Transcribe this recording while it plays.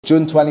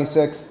June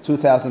 26,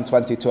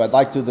 2022. I'd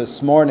like to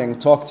this morning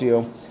talk to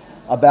you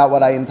about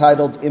what I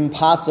entitled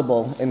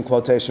impossible, in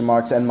quotation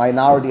marks, and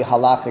minority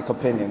halachic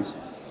opinions.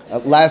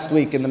 Last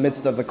week in the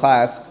midst of the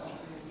class,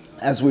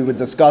 as we were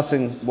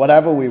discussing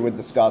whatever we were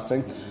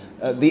discussing,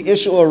 the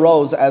issue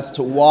arose as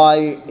to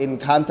why in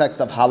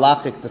context of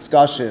halachic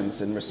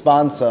discussions, in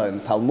Responsa,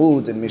 in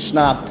Talmud, in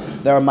Mishnah,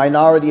 there are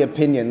minority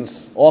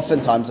opinions,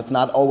 oftentimes, if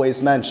not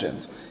always,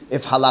 mentioned.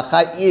 If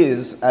halakha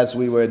is, as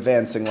we were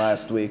advancing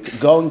last week,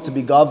 going to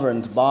be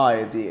governed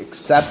by the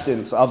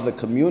acceptance of the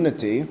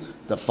community,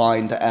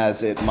 defined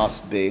as it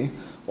must be,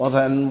 well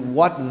then,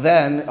 what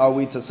then are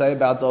we to say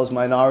about those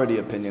minority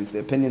opinions, the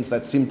opinions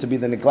that seem to be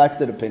the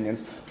neglected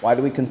opinions? Why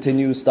do we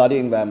continue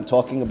studying them,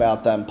 talking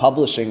about them,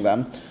 publishing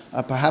them?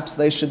 Perhaps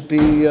they should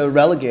be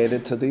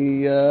relegated to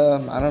the,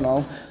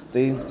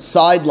 the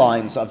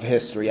sidelines of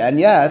history. And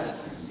yet,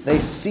 they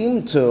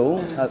seem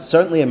to,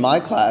 certainly in my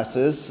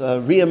classes,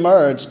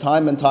 reemerge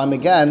time and time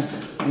again,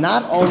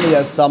 not only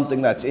as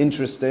something that's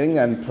interesting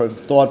and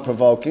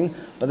thought-provoking,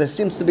 but there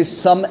seems to be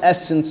some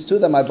essence to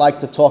them. I'd like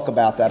to talk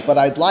about that. But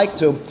I'd like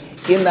to,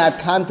 in that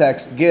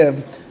context,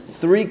 give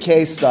 3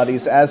 case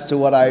studies as to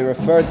what I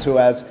refer to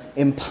as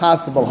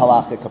impossible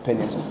halachic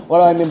opinions. What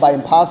do I mean by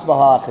impossible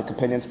halachic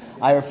opinions?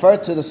 I refer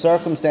to the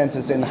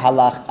circumstances in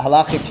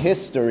halachic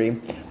history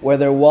where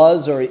there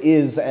was or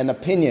is an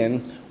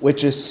opinion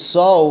which is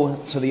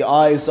so, to the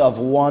eyes of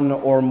one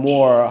or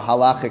more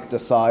halachic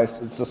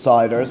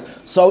deciders,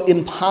 so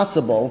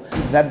impossible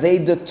that they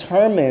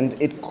determined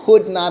it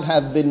could not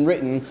have been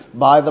written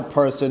by the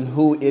person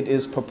who it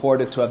is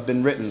purported to have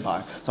been written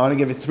by. So I want to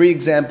give you 3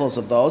 examples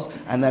of those,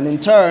 and then in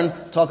turn,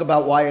 talk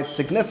about why it's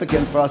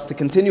significant for us to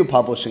continue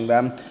publishing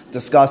them,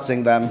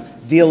 discussing them,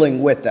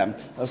 dealing with them.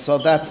 So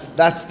that's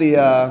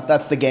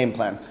the game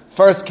plan.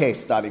 First case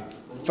study.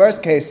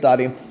 First case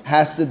study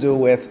has to do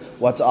with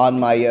what's on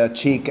my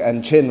cheek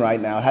and chin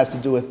right now. It has to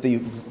do with the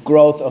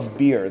growth of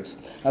beards.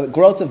 Now, the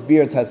growth of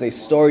beards has a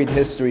storied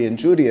history in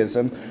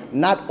Judaism,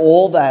 not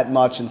all that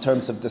much in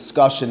terms of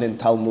discussion in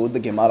Talmud. The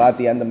Gemara at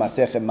the end of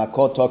Masechet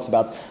Makot talks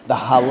about the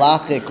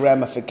halachic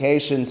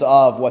ramifications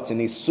of what's an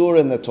isur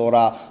in the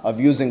Torah, of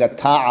using a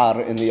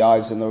ta'ar in the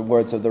eyes, in the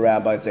words of the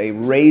rabbis, a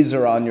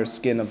razor on your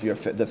skin of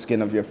the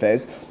skin of your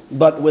face.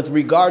 But with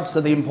regards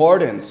to the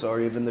importance or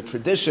even the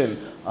tradition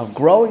of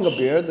growing a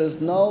beard, there's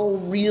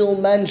no real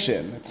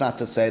mention. It's not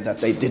to say that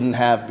they didn't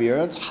have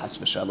beards, has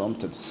v'shalom,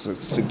 to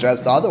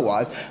suggest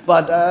otherwise,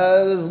 but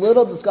there's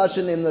little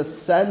discussion in the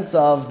sense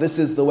of this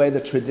is the way the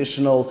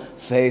traditional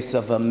face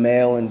of a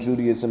male in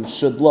Judaism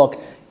should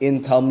look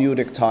in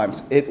Talmudic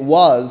times. It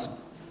was,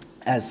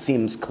 as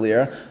seems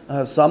clear,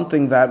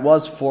 something that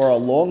was for a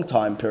long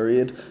time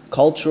period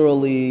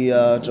culturally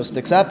just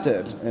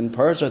accepted in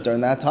Persia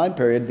during that time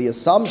period. The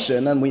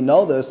assumption, and we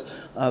know this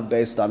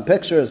based on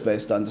pictures,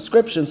 based on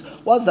descriptions,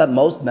 was that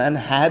most men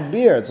had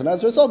beards. And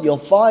as a result, you'll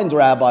find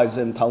rabbis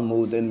in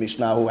Talmud, in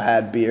Mishnah, who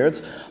had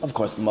beards. Of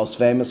course, the most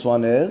famous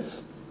one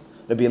is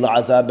Rabbi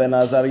Elazar ben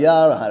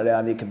Azariah,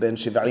 Harani ben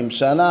Shiv'im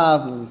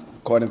Shana.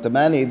 According to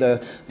many, the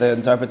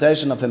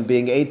interpretation of him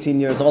being 18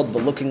 years old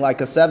but looking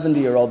like a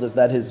 70-year-old is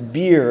that his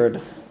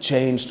beard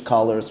changed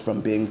colors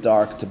from being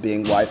dark to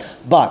being white.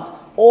 But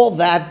all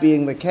that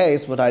being the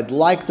case, what I'd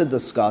like to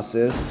discuss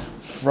is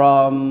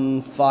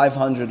from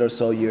 500 or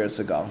so years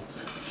ago.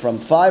 From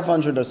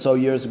 500 or so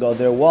years ago,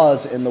 there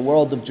was, in the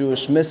world of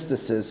Jewish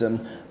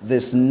mysticism,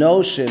 this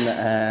notion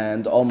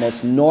and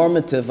almost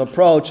normative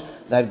approach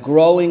that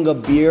growing a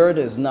beard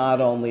is not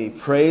only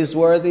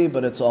praiseworthy,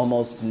 but it's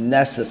almost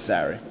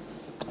necessary.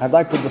 I'd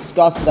like to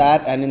discuss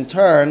that and in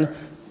turn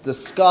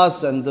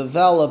discuss and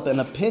develop an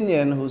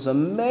opinion who's a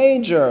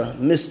major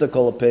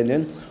mystical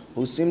opinion,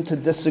 who seemed to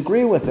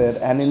disagree with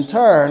it, and in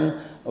turn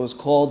it was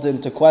called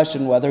into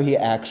question whether he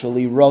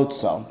actually wrote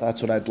so.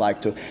 That's what I'd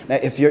like to. Now,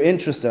 if you're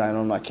interested,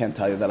 I can't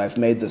tell you that I've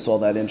made this all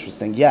that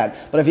interesting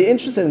yet, but if you're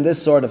interested in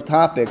this sort of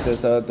topic,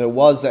 there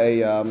was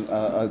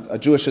a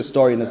Jewish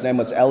historian, his name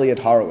was Elliot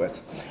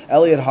Horowitz.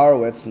 Elliot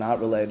Horowitz, not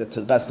related,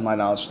 to the best of my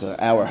knowledge,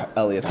 to our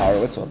Elliot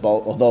Horowitz,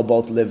 although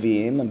both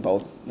Levim and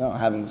both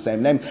having the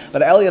same name.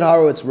 But Elliot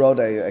Horowitz wrote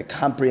a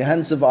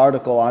comprehensive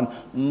article on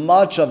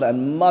much of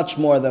and much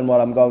more than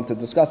what I'm going to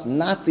discuss.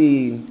 Not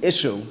the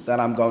issue that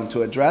I'm going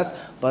to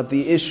address, but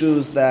the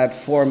issues that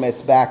form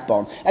its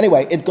backbone.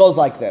 Anyway, it goes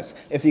like this.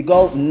 If you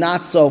go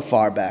not so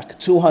far back,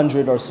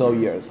 200 or so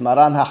years,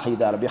 Maran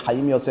HaChida, Rabbi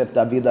Chaim Yosef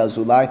David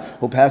Azulai,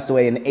 who passed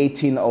away in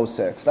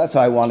 1806. That's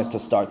how I wanted to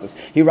start this.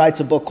 He writes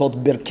a book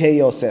called Birkei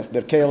Yosef.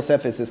 Birkei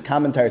Yosef is his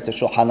commentary to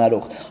Shulchan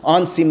Aruch.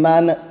 On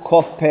Siman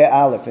Kof Pe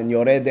Aleph in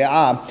Yoreh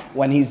De'ah,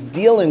 when he's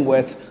dealing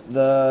with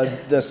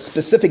the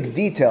specific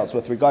details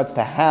with regards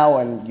to how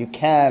and you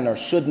can or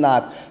should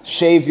not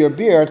shave your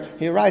beard,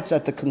 he writes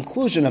at the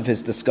conclusion of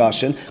his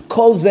discussion,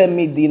 Kol ze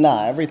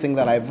midina, everything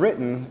that I've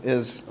written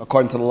is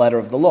according to the letter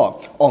of the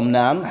law.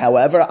 Omnam,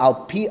 however,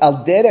 al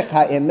derech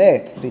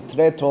ha'emet,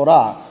 sitre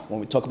Torah, when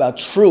we talk about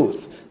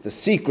truth, the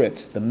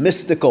secrets, the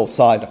mystical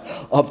side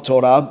of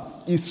Torah,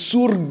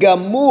 isur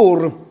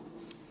gamur,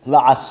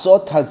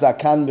 La'asot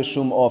hazakan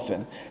b'shum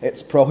ofen.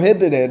 It's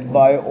prohibited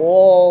by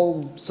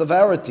all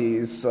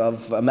severities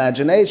of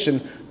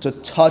imagination to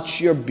touch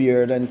your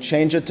beard and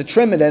change it, to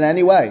trim it in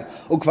any way.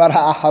 Ukvar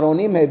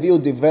ha'aharonim heviu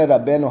divrei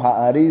Rabbeinu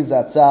ha'Arizal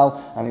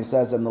Zatzal, and he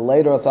says, and the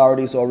later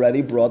authorities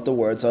already brought the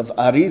words of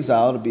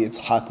Arizal, to be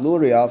Yitzhak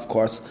Luria, of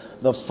course,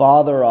 the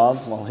father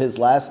of, well, his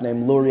last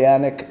name,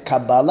 Lurianic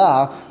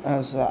Kabbalah,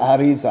 as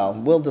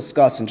Arizal. We'll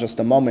discuss in just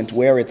a moment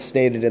where it's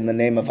stated in the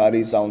name of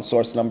Arizal in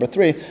source number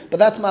 3, but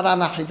that's Maran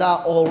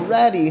HaChida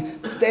already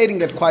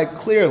stating it quite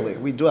clearly.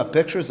 We do have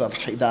pictures of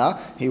Chida.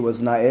 He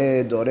was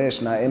Na'eh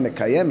Doresh, Na'eh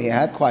Mekayem. He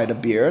had quite a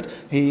beard.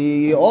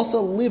 He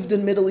also lived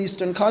in Middle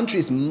Eastern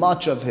countries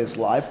much of his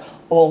life,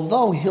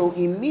 although he'll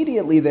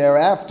immediately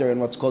thereafter, in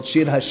what's called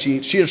Shir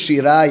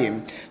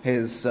Shirayim,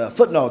 his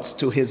footnotes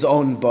to his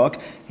own book,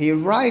 he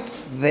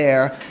writes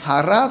there,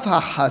 Harav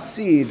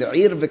HaHasid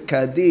Ir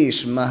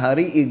V'Kadish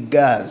Mahari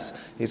Igaz.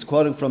 He's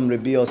quoting from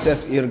Rabbi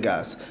Yosef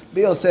Irgaz.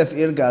 Rabbi Yosef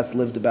Irgaz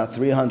lived about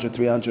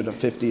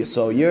 350 or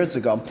so years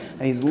ago,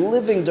 and he's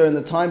living during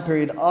the time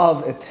period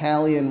of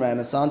Italian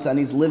Renaissance, and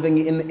he's living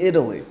in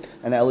Italy.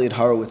 And Elliot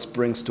Horowitz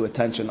brings to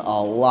attention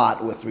a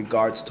lot with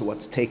regards to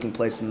what's taking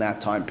place in that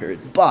time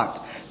period.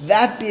 But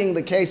that being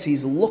the case,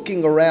 he's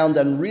looking around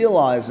and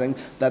realizing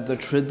that the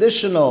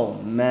traditional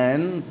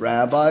men,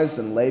 rabbis,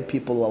 and lay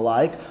people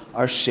alike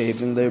are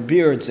shaving their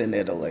beards in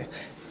Italy.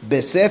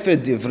 Besefer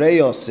Divrei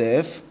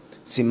Yosef,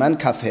 סימן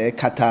כ"ה,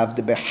 כתב,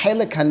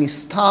 בחלק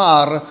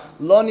הנסתר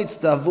לא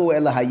נצטוו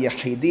אלא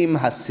היחידים,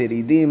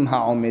 השרידים,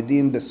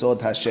 העומדים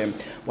בסוד השם.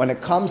 When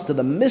it comes to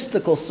the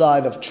mystical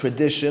side of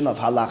tradition, of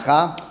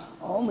halacha,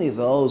 only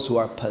those who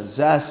are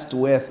possessed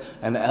with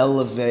an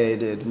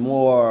elevated,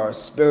 more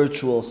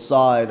spiritual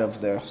side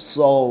of their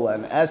soul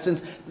and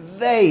essence,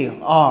 they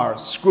are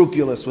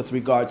scrupulous with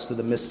regards to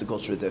the mystical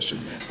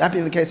traditions. That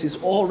being the case,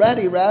 he's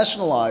already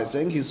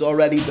rationalizing, he's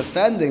already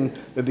defending,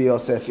 Rabbi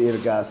Yosef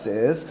Irgas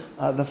is,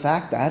 the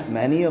fact that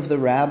many of the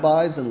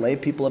rabbis and lay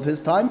people of his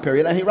time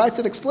period, and he writes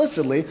it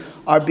explicitly,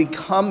 are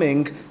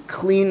becoming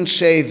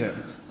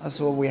clean-shaven.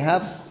 That's what we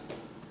have.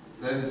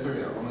 Only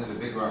the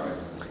big rabbis.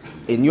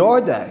 In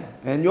your day,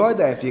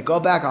 if you go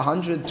back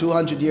 100,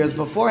 200 years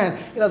beforehand,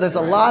 there's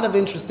a lot of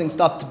interesting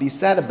stuff to be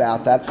said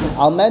about that.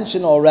 I'll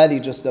mention already,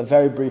 just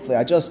very briefly,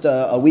 I just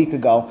a week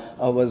ago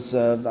was,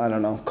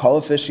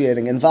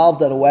 co-officiating,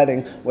 involved at a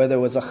wedding where there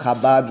was a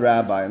Chabad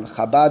rabbi. And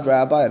Chabad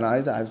rabbi, and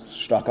I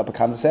struck up a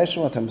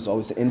conversation with him. It was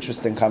always an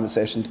interesting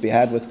conversation to be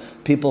had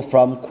with people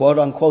from,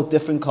 quote-unquote,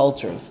 different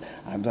cultures.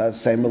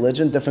 Same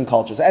religion, different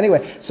cultures.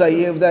 Anyway, so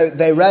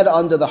they read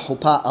under the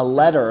chuppah a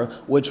letter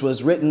which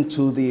was written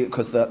to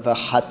because the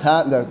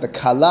Hatan, the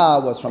Kala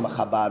was from a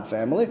Chabad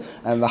family,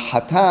 and the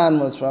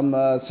Hatan was from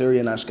a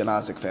Syrian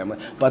Ashkenazic family.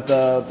 But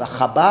the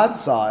Chabad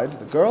side,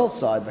 the girls'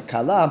 side, the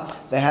Kala,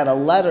 they had a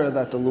letter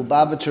that the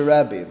Lubavitcher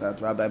Rebbe,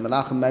 that Rabbi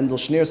Menachem Mendel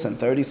Schneerson,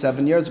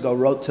 37 years ago,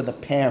 wrote to the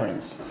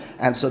parents.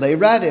 And so they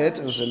read it.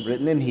 It was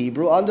written in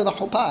Hebrew under the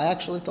chuppah. I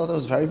actually thought it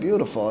was very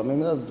beautiful. I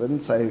mean, it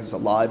didn't say he's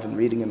alive and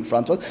reading in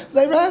front of us.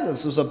 They read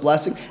this. It was a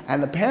blessing.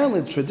 And apparently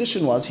the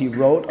tradition was he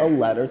wrote a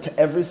letter to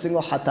every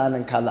single Hatan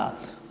and Kala.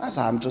 I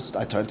turned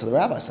to the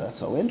rabbi. I said, that's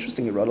so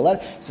interesting. He wrote a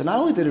letter. He said, not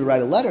only did he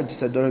write a letter, he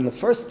said during the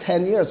first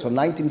 10 years, from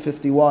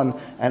 1951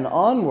 and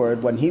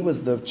onward, when he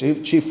was the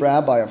chief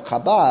rabbi of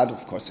Chabad,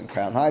 of course in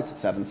Crown Heights at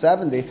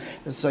 770,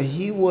 so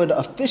he would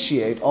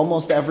officiate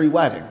almost every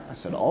wedding. I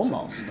said,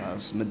 almost. I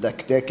was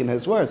medekdek in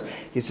his words.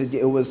 He said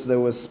there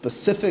was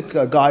specific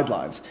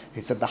guidelines.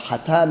 He said the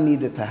Hatan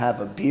needed to have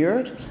a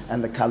beard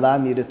and the Kala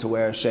needed to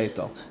wear a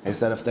sheitel. He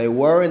said if they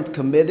weren't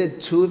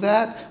committed to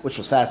that, which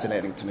was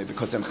fascinating to me,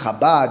 because in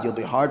Chabad you'll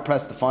be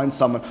hard-pressed to find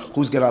someone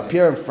who's going to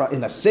appear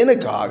in a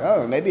synagogue.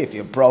 Oh, maybe if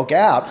you broke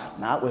out,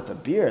 not with a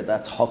beard,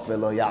 that's chok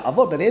velo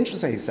ya'avod. But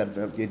interesting, he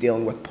said, you're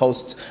dealing with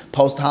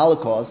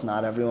post-Holocaust.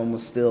 Not everyone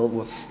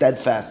was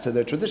steadfast to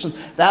their traditions.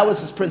 That was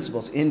his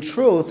principles. In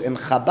truth, in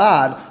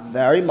Chabad,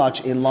 very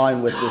much in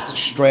line with this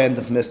strand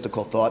of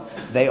mystical thought.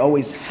 They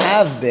always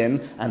have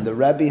been, and the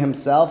Rebbe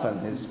himself and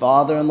his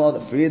father-in-law, the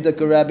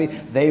Frierdiker Rebbe,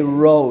 they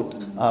wrote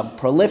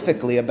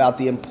prolifically about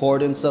the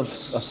importance of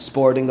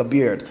sporting a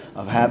beard,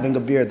 of having a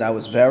beard. That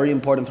was very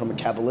important from a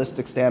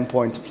Kabbalistic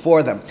standpoint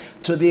for them.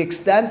 To the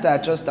extent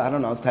that just,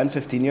 10,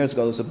 15 years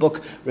ago, there was a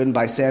book written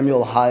by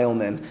Samuel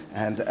Heilman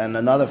and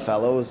another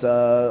fellow. It was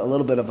a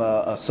little bit of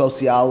a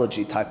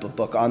sociology type of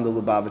book on the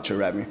Lubavitcher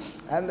Rebbe.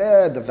 And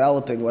they're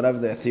developing whatever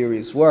their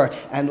theories were.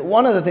 And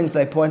one of the things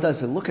they point out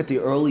is, look at the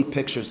early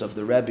pictures of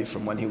the Rebbe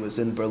from when he was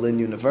in Berlin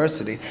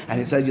University. And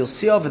he said, you'll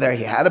see over there,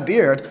 he had a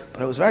beard,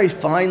 but it was very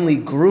finely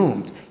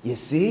groomed. You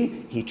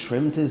see, he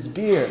trimmed his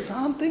beard.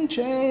 Something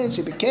changed.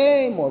 He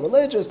became more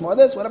religious, more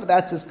this, whatever.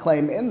 That's his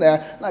claim in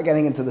there. Not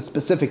getting into the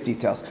specific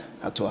details.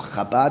 Now, to a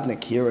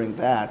Chabadnik hearing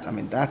that,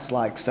 that's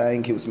like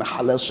saying he was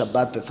Mehalel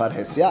Shabbat B'far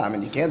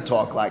Hesyah. You can't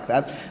talk like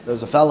that. There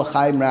was a fellow,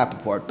 Chaim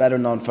Rappaport, better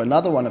known for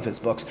another one of his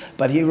books,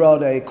 but he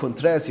wrote a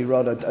kuntres, he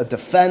wrote a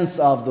defense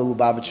of the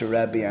Lubavitcher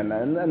Rebbe,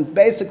 and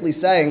basically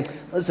saying,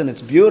 listen,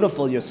 it's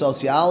beautiful, you're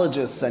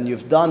sociologists, and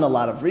you've done a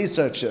lot of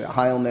research,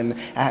 Heilman,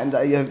 and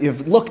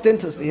you've looked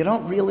into this, but you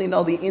don't really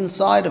know the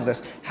inside of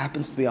this.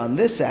 Happens to be on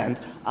this end.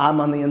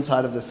 I'm on the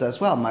inside of this as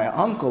well. My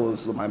uncle,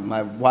 who's my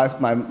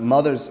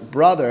mother's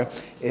brother,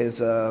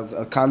 is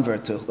a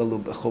convert to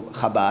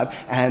Chabad,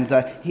 and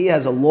he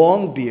has a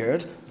long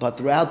beard, but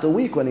throughout the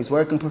week when he's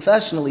working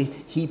professionally,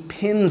 he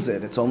pins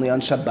it. It's only on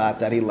Shabbat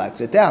that he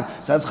lets it down.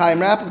 So as Chaim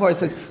Rappaport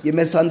said, you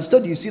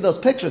misunderstood. You see those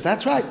pictures?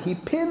 That's right. He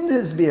pinned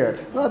his beard.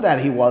 Not that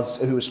he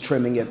was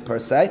trimming it per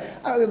se.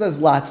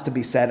 There's lots to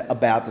be said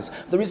about this.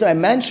 The reason I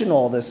mention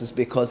all this is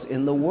because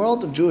in the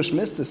world of Jewish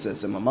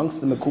mysticism,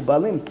 amongst the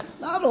Mekubalim,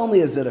 not only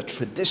is it a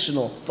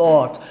traditional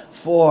thought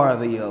for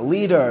the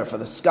leader, for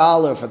the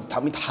scholar, for the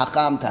Talmid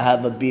Chacham to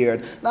have a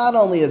beard, not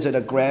only is it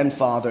a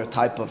grandfather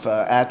type of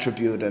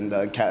attribute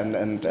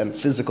and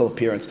physical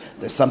appearance,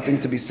 there's something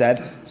to be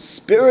said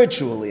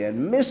spiritually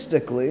and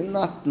mystically,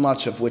 not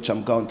much of which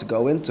I'm going to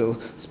go into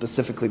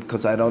specifically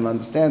because I don't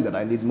understand it.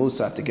 I need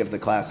Musa to give the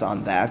class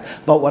on that.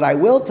 But what I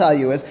will tell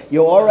you is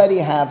you already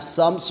have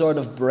some sort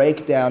of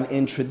breakdown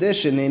in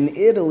tradition in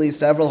Italy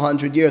several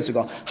hundred years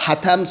ago.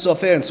 Hatam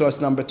Sofer, in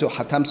source number 2,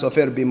 Hatam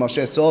Sofer bi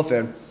Moshe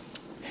Sofer.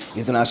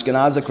 He's an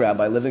Ashkenazic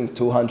rabbi living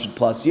 200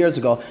 plus years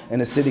ago in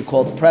a city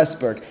called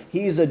Pressburg.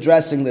 He's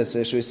addressing this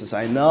issue. He says,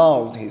 I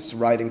know, he's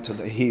writing to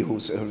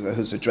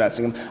who's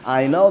addressing him,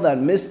 I know that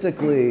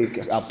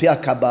mystically, al pi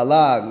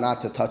Kabbalah,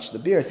 not to touch the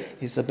beard.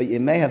 He said, but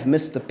you may have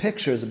missed the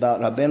pictures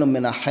about Rabbeinu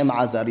Menachem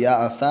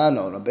Azaria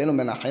Afano. Rabbeinu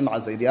Menachem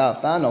Azaria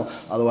Afano,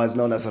 otherwise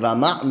known as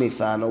Ramat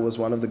Mifano, was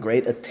one of the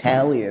great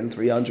Italian,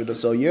 300 or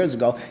so years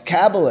ago,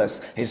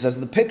 Kabbalists. He says,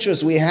 the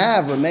pictures we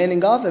have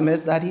remaining of him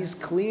is that he's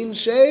clean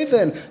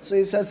shaven. So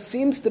he says,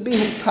 seems to be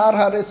hutar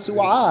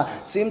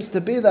haresu'ah, seems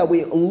to be that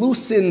we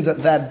loosened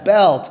that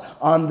belt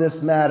on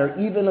this matter,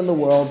 even in the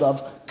world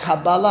of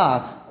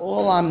Kabbalah.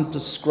 All I'm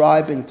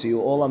describing to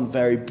you, all I'm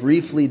very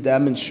briefly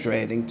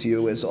demonstrating to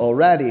you is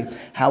already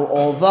how,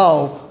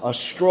 although a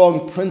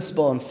strong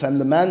principle and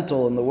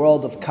fundamental in the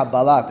world of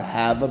Kabbalah to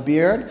have a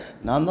beard,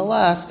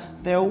 nonetheless,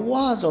 there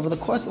was, over the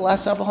course of the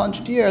last several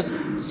hundred years,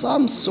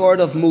 some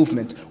sort of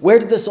movement. Where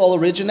did this all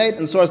originate?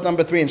 In source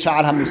number 3, in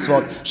Sha'ar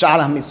HaMitzvot. Sha'ar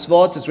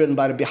HaMitzvot is written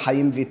by Rabbi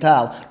Chaim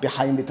Vital. Rabbi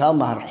Chaim Vital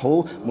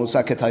Maharhu.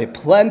 Musa could tell you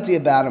plenty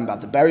about him,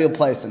 about the burial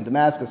place in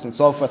Damascus and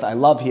so forth. I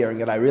love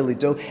hearing it, I really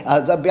do.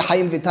 Rabbi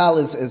Chaim Vital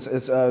is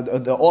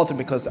the author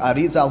because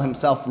Arizal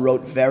himself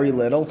wrote very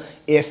little,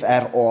 if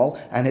at all,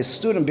 and his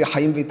student, Rabbi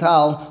Chaim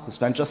Vital, who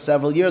spent just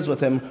several years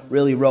with him,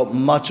 really wrote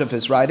much of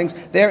his writings.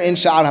 There in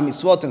Sha'ar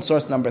HaMitzvot, in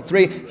source number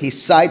 3, he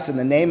cites in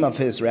the name of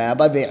his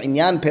rabbi,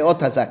 Ve'inyan peot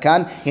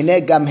hazakan,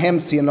 hine gam hem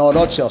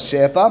sinorot shel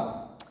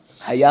shefa,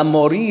 haya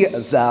mori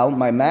zal,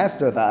 my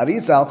master, the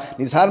Arizal,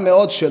 nizhar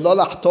meod shelo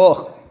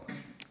lachtoch,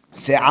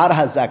 se'ar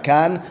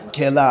hazakan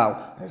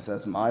kelau. He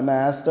says, my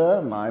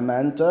master, my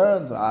mentor,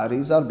 the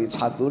Arizal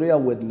B'Yitzhak Luria,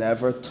 would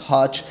never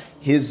touch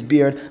his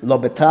beard, lo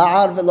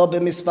beta'ar velo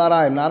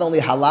b'misparayim, not only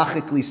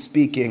halachically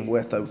speaking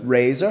with a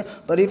razor,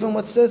 but even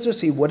with scissors,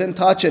 he wouldn't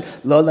touch it.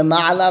 Lo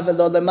lema'ala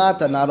velo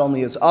lemata, not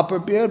only his upper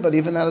beard, but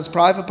even at his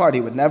private part,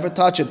 he would never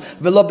touch it.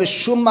 Velo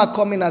b'shum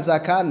makom min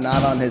hazakan,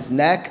 not on his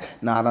neck,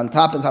 not on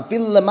top.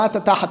 Afil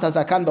lemata tachat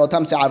hazakan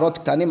be'otam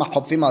se'arot ktanim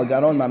hachofim al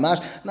garon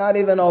mamash, not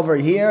even over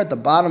here at the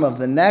bottom of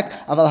the neck.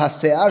 Aval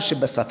hase'ar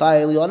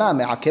shebesafa elyona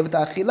me'akevet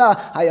ha'achila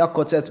haya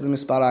kotzet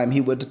b'misparayim,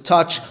 he would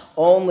touch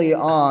only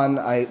on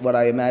what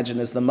I imagine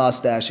is the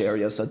mustache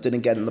area, so it didn't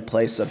get in the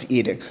place of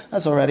eating.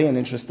 That's already an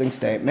interesting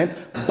statement,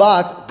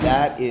 but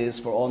that is,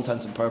 for all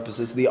intents and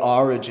purposes, the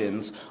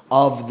origins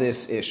of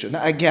this issue.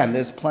 Now, again,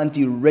 there's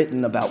plenty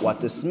written about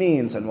what this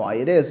means and why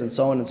it is, and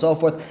so on and so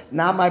forth.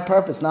 Not my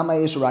purpose, not my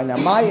issue right now.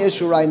 My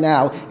issue right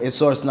now is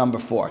source number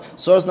 4.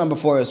 Source number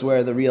 4 is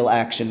where the real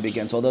action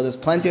begins. Although there's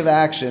plenty of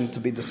action to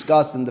be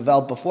discussed and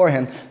developed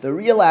beforehand, the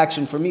real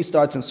action for me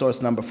starts in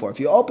source number 4. If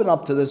you open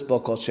up to this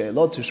book called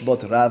She'elot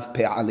Tushbot Rav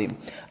Pe'alim.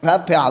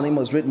 Rav Pe'alim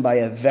was written by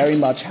a very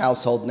much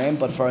household name,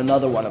 but for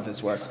another one of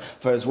his works,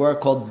 for his work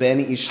called Ben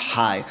Ish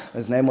Hai.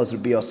 His name was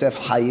Rabbi Yosef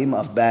Hayim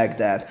of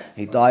Baghdad.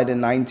 He died in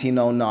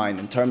 1909.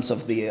 In terms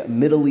of the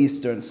Middle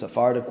Eastern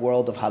Sephardic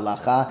world of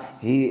halacha,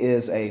 he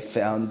is a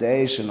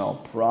foundational,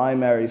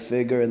 primary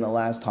figure in the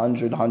last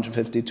 100,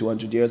 150,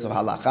 200 years of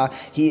halacha.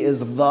 He is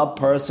the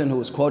person who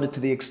is quoted to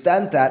the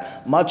extent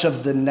that much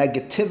of the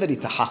negativity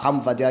to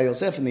Chacham Vadia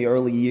Yosef in the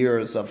early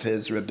years of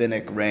his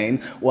rabbinic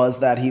reign was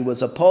that he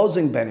was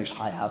opposing Ben Ish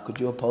Hai. How could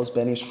you oppose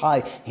Ben Ish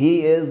Hai?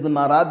 He is the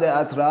Marad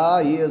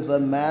Atra, he is the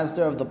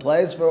master of the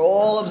place for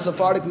all of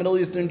Sephardic Middle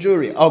Eastern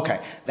Jewry. Okay,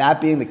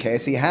 that being the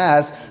case, he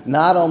has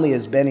not only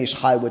his Ben Ish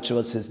Hai, which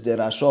was his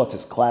dirashot,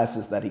 his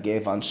classes that he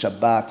gave on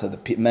Shabbat to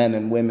the men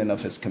and women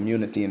of his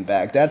community in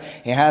Baghdad,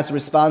 he has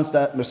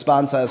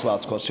responsa as well.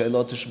 It's called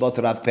She'elot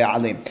Tushbot Rav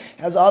Pe'alim.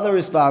 He has other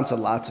responsa,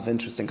 lots of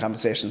interesting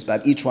conversations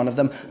about each one of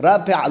them.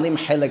 Rav Pe'alim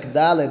Helek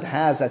Daled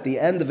has at the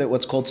end of it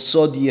what's called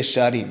Sod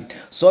Yesharim.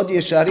 Sod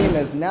Yesharim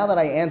is, now that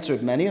I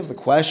answered many of the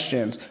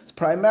questions,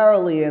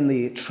 primarily in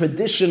the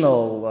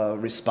traditional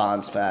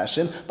response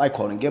fashion, by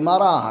quoting Gemara,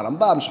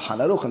 Harambam, Shulchan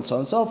Aruch, and so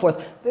on and so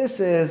forth. This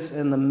is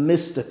in the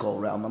mystical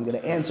realm. I'm going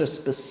to answer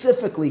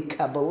specifically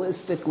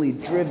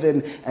Kabbalistically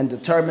driven and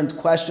determined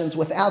questions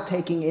without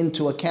taking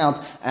into account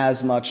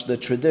as much the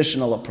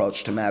traditional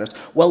approach to matters.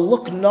 Well,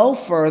 look no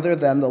further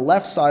than the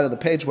left side of the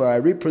page where I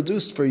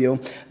reproduced for you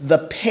the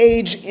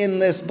page in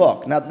this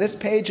book. Now, this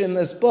page in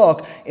this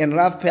book, in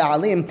Rav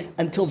Pe'alim,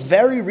 until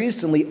very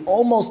recently,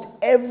 almost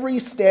every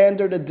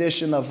standard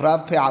edition of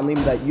Rav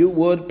Pe'alim that you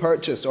would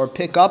purchase or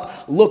pick up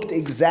looked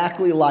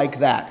exactly like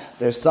that.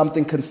 There's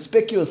something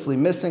conspicuously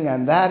missing,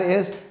 and that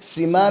is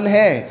Siman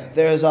He.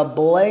 There's a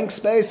blank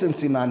space in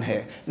Siman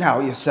He. Now,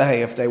 you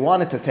say, if they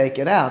wanted to take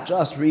it out,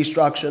 just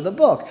restructure the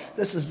book.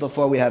 This is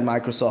before we had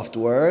Microsoft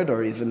Word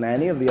or even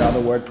any of the other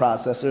word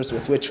processors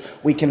with which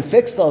we can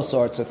fix those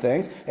sorts of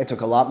things. It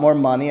took a lot more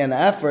money and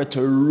effort to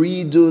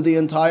redo the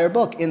entire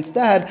book.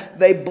 Instead,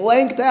 they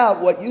blanked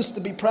out what used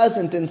to be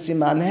present in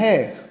Siman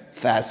He.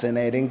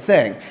 Fascinating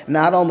thing.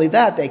 Not only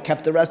that, they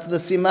kept the rest of the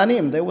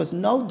simanim. There was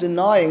no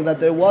denying that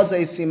there was a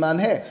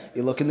siman he.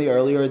 You look in the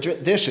earlier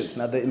editions.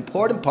 Now, the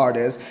important part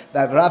is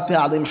that Rav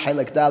Pe'alim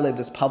Chelek Daled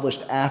is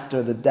published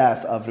after the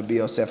death of Rabbi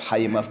Yosef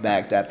Hayim of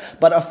Baghdad.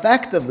 But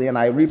effectively, and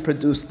I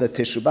reproduced the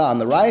Teshubah on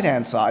the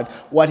right-hand side,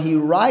 what he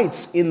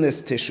writes in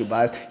this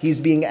Teshubah is he's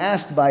being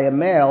asked by a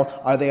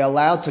male, are they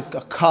allowed to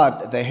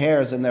cut the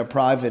hairs in their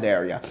private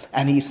area?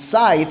 And he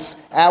cites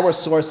our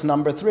source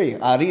number 3,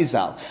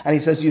 Arizal. And he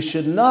says, you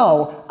should know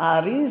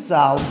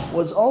Arizal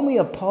was only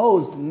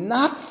opposed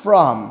not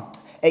from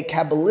a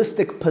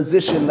Kabbalistic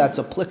position that's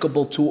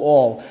applicable to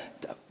all,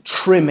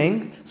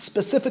 trimming,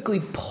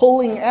 specifically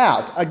pulling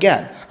out.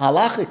 Again,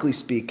 halachically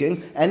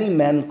speaking, any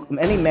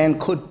man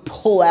could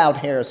pull out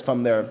hairs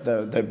from their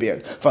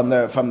beard, from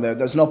their.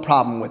 There's no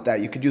problem with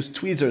that. You could use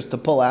tweezers to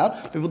pull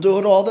out. People do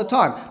it all the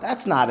time.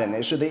 That's not an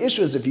issue. The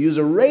issue is if you use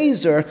a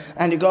razor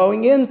and you're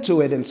going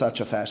into it in such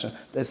a fashion.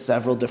 There's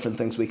several different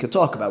things we could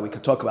talk about. We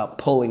could talk about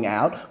pulling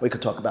out. We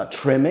could talk about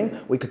trimming.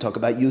 We could talk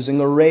about using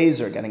a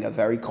razor, getting a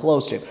very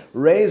close shape.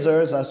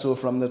 Razors, asur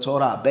from the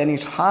Torah. Ben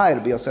Ish Hai,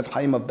 Rabbi Yosef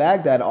Hayim of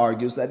Baghdad,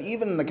 argues that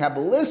even in the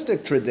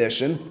Kabbalistic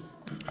tradition,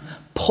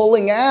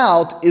 pulling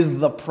out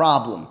is the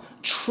problem.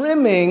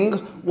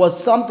 Trimming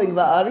was something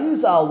that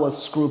Arizal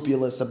was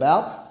scrupulous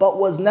about, but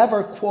was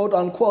never, quote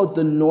unquote,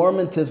 the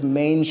normative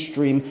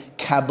mainstream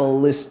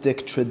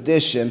Kabbalistic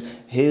tradition.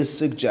 His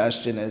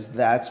suggestion is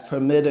that's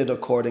permitted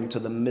according to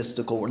the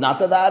mystical word. Not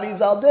that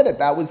Arizal did it,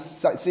 that was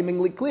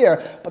seemingly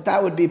clear, but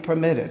that would be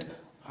permitted.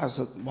 I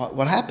said,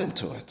 what happened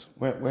to it?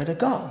 Where'd it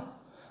go?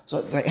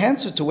 So the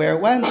answer to where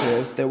it went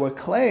is there were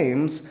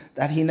claims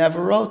that he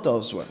never wrote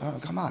those words. Oh,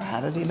 come on,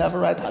 how did he never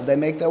write? How did they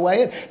make their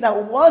way in? Now,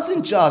 it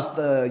wasn't just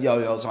the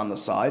yo-yos on the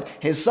side.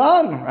 His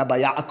son,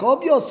 Rabbi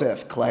Yaakov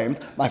Yosef, claimed,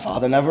 my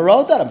father never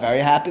wrote that. I'm very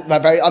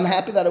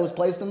unhappy that it was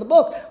placed in the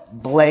book.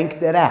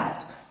 Blanked it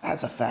out.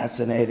 That's a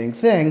fascinating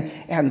thing,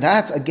 and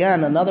that's,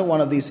 again, another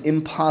one of these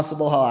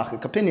impossible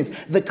halachic opinions.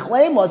 The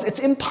claim was, it's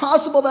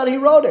impossible that he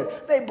wrote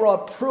it. They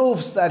brought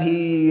proofs that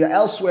he,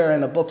 elsewhere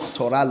in a book,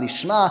 Torah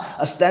Lishma,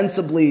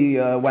 ostensibly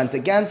went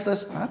against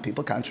this.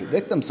 People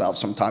contradict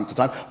themselves from time to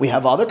time. We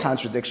have other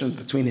contradictions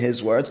between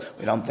his words.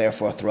 We don't,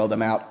 therefore, throw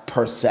them out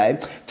per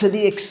se. To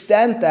the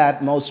extent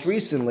that, most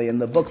recently, in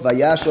the book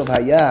Vayashov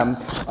Hayam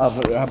of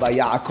Rabbi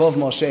Yaakov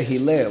Moshe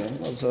Hillel,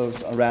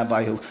 a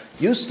rabbi who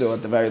used to,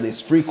 at the very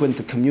least, frequent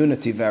the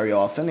community very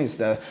often. He's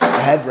the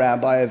head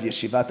rabbi of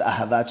Yeshivat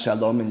Ahavat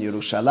Shalom in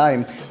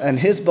Yerushalayim. And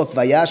his book,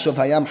 Vayashov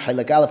Hayam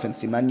Chelek Aleph in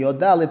Siman Yod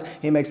Dalet,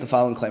 he makes the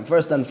following claim.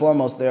 First and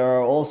foremost, there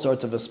are all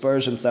sorts of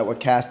aspersions that were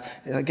cast.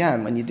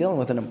 Again, when you're dealing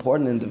with an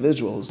important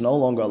individual who's no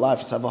longer alive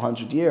for several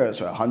hundred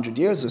years or 100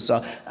 years or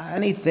so,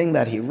 anything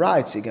that he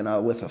writes, you're going to,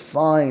 with a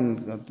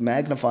fine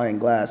magnifying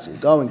glass, you're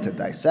going to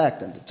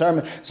dissect and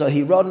determine. So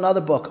he wrote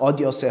another book, Od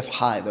Yosef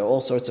Hai. There are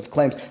all sorts of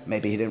claims.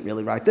 Maybe he didn't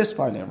really write this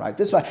part, he didn't write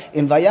this part.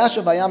 In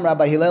Vayashov Hayam,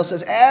 Rabbi Hillel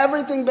says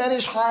everything Ben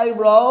Ish Hai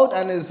wrote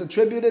and is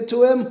attributed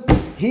to him,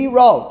 he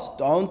wrote.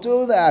 Don't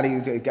do that.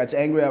 He gets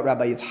angry at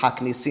Rabbi Yitzhak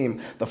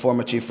Nisim, the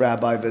former chief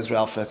rabbi of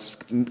Israel, for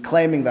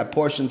claiming that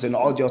portions in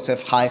Od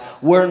Yosef Hai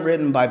weren't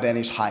written by Ben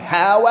Ish Hai.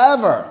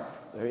 However,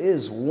 there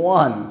is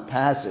one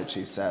passage,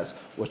 he says,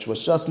 which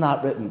was just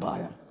not written by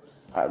him.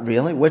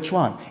 Really? Which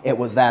one? It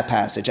was that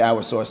passage,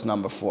 our source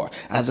number 4.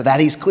 And so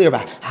that he's clear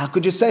about. How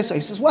could you say so?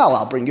 He says, well,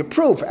 I'll bring you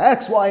proof,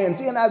 X, Y, and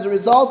Z, and as a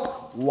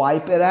result,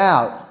 wipe it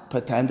out.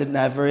 Pretend it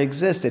never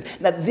existed.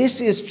 Now,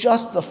 this is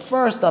just the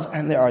first of,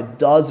 and there are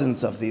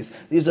dozens of these.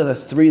 These are the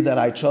 3 that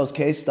I chose,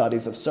 case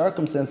studies of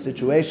circumstance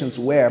situations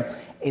where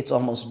it's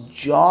almost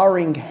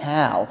jarring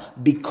how,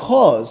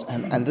 because,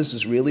 and this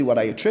is really what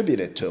I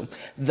attribute it to,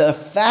 the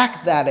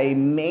fact that a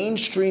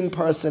mainstream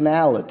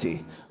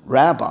personality,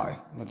 rabbi,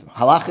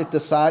 halachic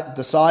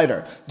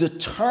decider,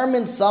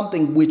 determines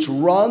something which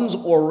runs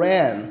or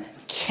ran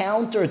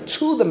counter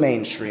to the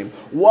mainstream,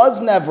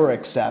 was never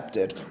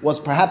accepted, was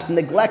perhaps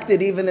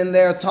neglected even in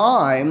their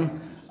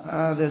time,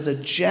 there's a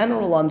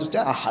general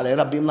understanding.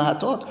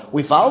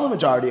 We follow the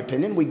majority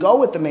opinion. We go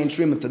with the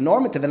mainstream, with the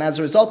normative, and as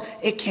a result,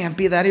 it can't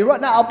be that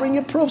irrational. Now, I'll bring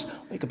you proofs.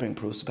 We could bring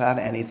proofs about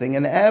anything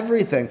and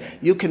everything.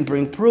 You can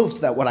bring proofs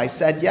that what I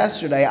said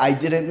yesterday I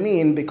didn't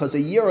mean because a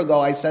year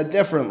ago I said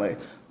differently.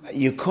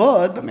 You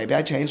could, but maybe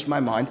I changed my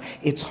mind.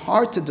 It's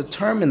hard to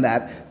determine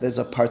that. There's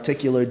a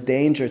particular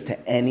danger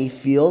to any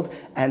field,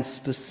 and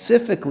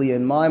specifically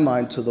in my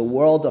mind to the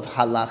world of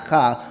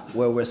halakha,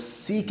 where we're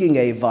seeking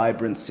a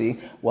vibrancy.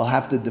 We'll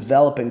have to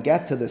develop and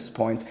get to this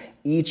point.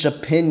 Each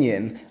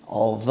opinion,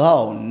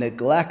 although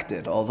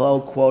neglected,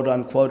 although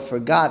quote-unquote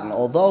forgotten,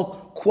 although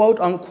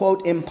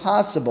quote-unquote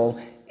impossible,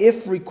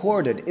 if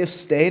recorded, if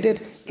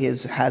stated,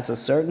 has a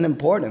certain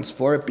importance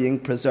for it being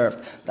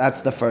preserved. That's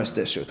the first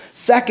issue.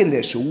 Second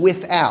issue,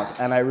 without,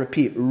 and I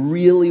repeat,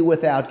 really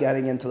without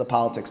getting into the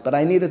politics, but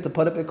I needed to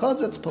put it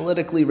because it's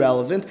politically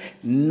relevant,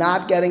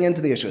 not getting into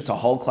the issue. It's a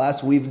whole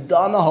class. We've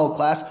done a whole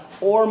class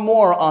or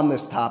more on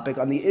this topic,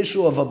 on the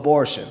issue of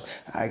abortion.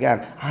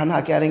 Again, I'm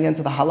not getting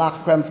into the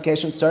halakhic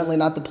ramifications, certainly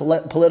not the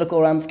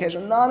political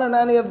ramifications, none of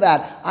any of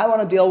that. I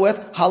want to deal with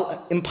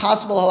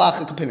impossible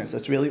halakhic opinions.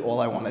 That's really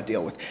all I want to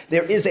deal with.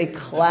 There is a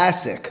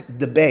classic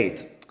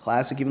debate,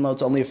 even though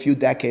it's only a few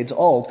decades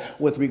old,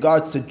 with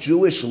regards to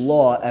Jewish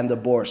law and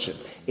abortion.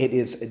 It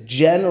is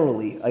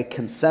generally a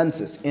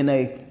consensus in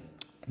a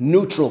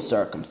neutral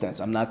circumstance.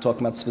 I'm not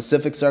talking about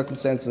specific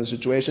circumstance and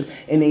situation.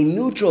 In a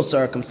neutral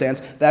circumstance,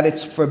 that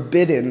it's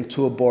forbidden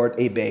to abort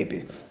a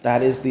baby.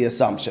 That is the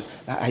assumption.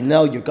 Now, I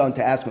know you're going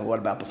to ask me, what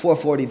about before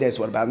 40 days?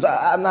 What about?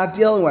 I'm not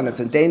dealing when it's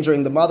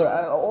endangering the mother.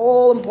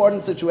 All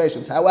important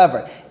situations.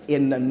 However,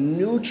 in a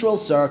neutral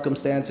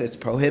circumstance, it's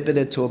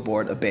prohibited to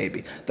abort a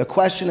baby. The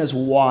question is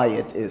why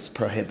it is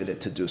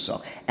prohibited to do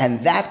so.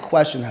 And that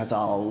question has a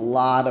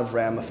lot of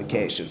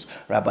ramifications.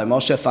 Rabbi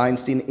Moshe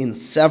Feinstein, in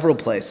several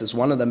places,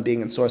 one of them being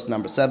in source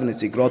number 7,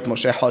 is Zigrot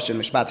Moshe Hoshen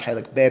Mishpat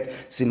Chelik Bet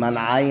Siman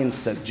Ayin,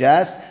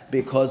 suggests,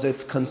 because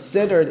it's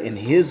considered, in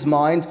his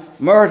mind,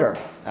 murder.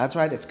 That's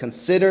right, it's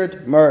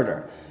considered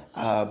murder.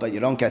 But you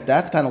don't get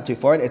death penalty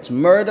for it. It's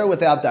murder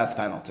without death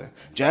penalty.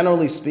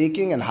 Generally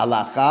speaking, in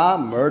halakha,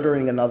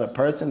 murdering another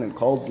person in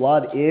cold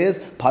blood is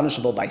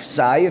punishable by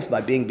saif,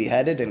 by being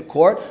beheaded in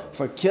court.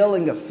 For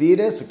killing a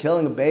fetus, for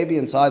killing a baby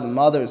inside the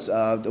mother's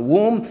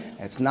womb,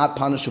 it's not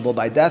punishable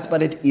by death,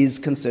 but it is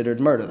considered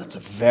murder. That's a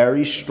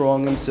very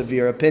strong and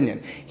severe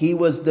opinion. He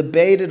was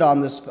debated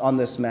on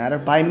this matter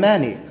by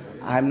many.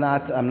 I'm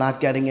not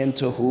getting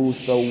into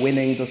who's the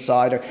winning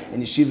decider.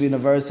 In Yeshiva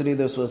University,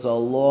 this was a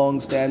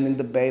long-standing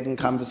debate and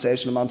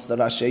conversation amongst the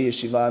Rashi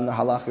Yeshiva and the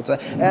Halakha,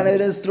 and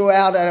it is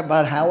throughout.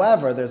 But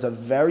however, there's a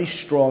very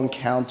strong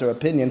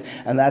counter-opinion,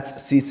 and that's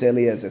Tzitz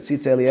Eliezer.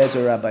 Tzitz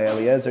Eliezer, Rabbi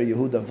Eliezer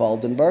Yehuda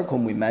Waldenberg,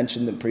 whom we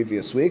mentioned in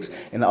previous weeks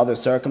in other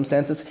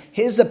circumstances.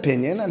 His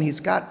opinion, and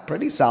he's got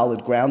pretty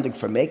solid grounding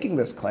for making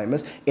this claim,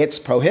 is it's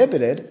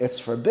prohibited, it's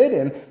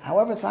forbidden,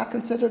 however, it's not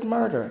considered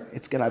murder.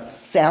 It's going to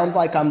sound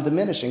like I'm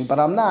diminishing, but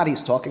I'm not.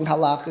 He's talking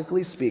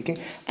halachically speaking,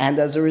 and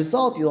as a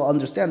result, you'll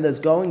understand there's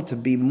going to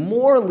be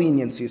more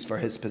leniencies for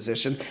his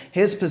position.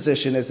 His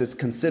position is it's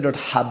considered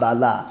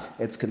habala,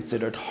 it's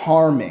considered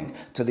harming,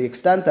 to the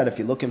extent that if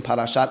you look in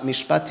Parashat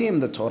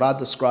Mishpatim, the Torah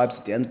describes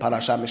at the end of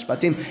Parashat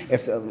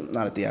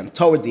Mishpatim,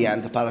 toward the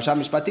end of Parashat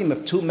Mishpatim,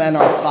 if two men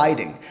are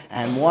fighting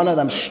and one of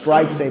them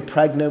strikes a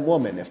pregnant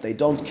woman, if they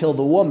don't kill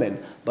the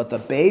woman, but the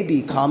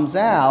baby comes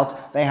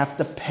out, they have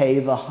to pay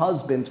the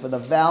husband for the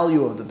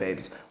value of the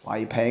babies. Why are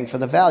you paying for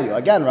the value?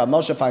 Again, Rav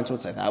Moshe Feinstein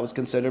would say that was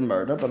considered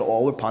murder, but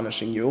all we're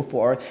punishing you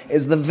for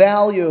is the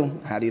value.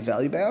 How do you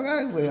value baby?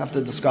 Okay, we have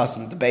to discuss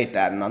and debate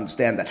that and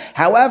understand that.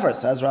 However,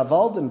 says Rav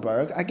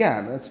Waldenberg,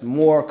 again, it's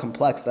more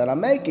complex than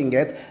I'm making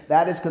it,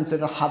 that is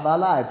considered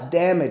havala. It's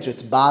damage,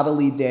 it's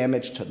bodily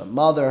damage to the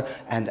mother,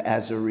 and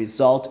as a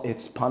result,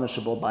 it's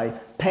punishable by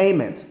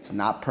payment. It's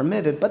not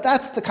permitted, but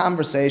that's the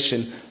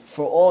conversation,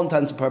 for all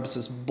intents and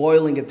purposes,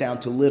 boiling it down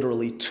to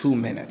literally 2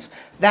 minutes.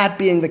 That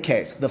being the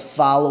case, the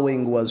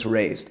following was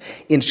raised.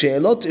 In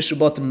She'elot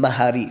Teshubot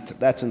Maharit,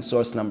 that's in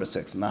source number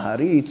 6.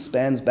 Maharit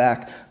spans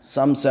back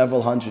some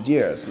several hundred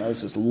years. Now,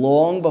 this is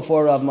long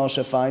before Rav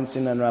Moshe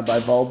Feinstein and Rabbi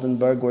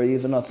Waldenberg were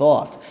even a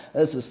thought.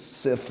 This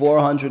is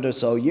 400 or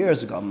so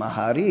years ago.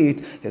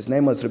 Maharit, his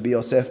name was Rabbi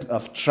Yosef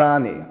of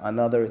Trani,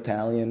 another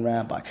Italian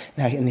rabbi.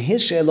 Now, in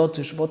his She'elot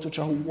Teshubot, which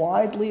are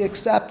widely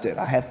accepted,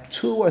 I have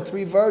 2 or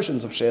 3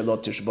 versions of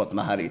She'elot Teshubot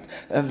Maharit.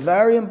 They're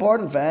very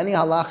important for any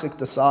halachic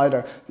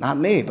decider, not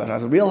me, but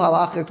a real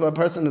halachic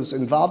person who's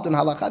involved in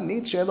halakha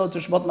needs She'elot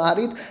Teshubot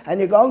Maharit, and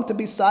you're going to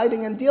be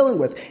citing and dealing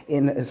with.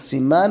 In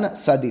Siman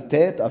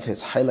Saditet of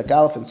his Hilak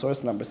Aleph in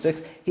source number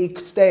 6, he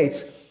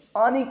states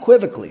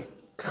unequivocally,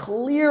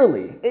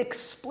 clearly,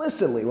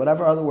 explicitly,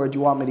 whatever other word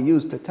you want me to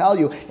use to tell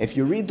you, if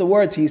you read the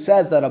words, he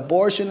says that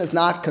abortion is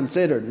not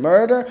considered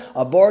murder,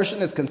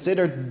 abortion is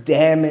considered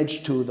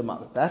damage to the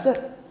mother. That's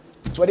it.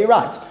 That's what he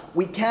writes.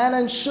 We can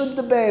and should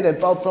debate it,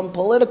 both from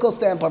political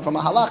standpoint, from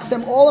a halakha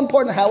standpoint, all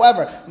important.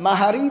 However,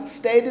 Maharit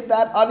stated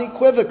that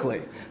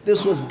unequivocally.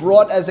 This was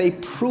brought as a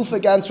proof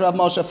against Rav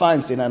Moshe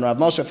Feinstein, and Rav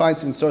Moshe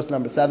Feinstein, source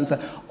number 7,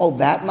 said, oh,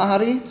 that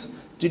Maharit?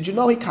 Did you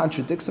know he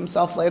contradicts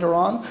himself later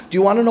on? Do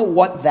you want to know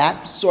what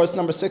that source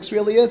number 6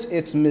 really is?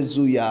 It's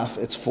mizuyaf,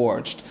 it's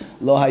forged.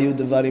 Lo hayu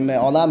devarim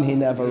me'olam, he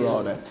never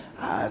wrote it.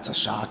 It's a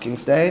shocking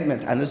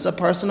statement. And this is a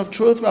person of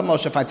truth, Rav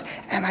Moshe finds.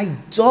 And I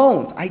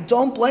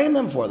don't blame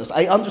him for this.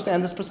 I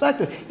understand this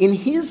perspective. In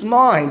his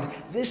mind,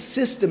 this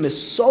system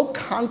is so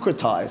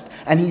concretized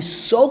and he's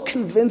so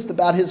convinced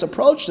about his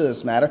approach to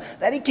this matter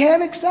that he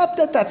can't accept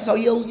that. So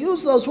he'll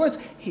use those words.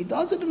 He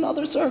does it in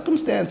other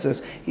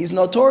circumstances. He's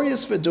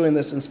notorious for doing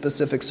this in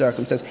specific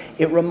circumstances.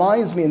 It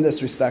reminds me in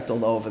this respect,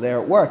 although over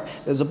there at work,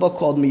 there's a book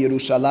called Mi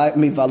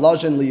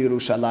Volozhin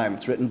LiYerushalayim.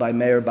 It's written by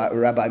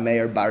Rabbi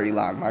Meir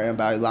Bar-Ilan. Meir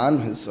Bar-Ilan,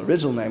 his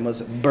original name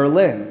was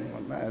Berlin,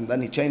 and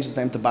then he changed his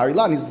name to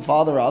Bar-Ilan. He's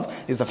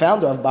the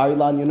founder of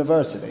Bar-Ilan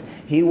University.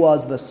 He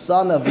was the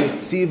son of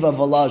Mitziva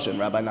Volozhin,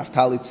 Rabbi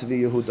Naftali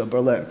Tzvi Yehuda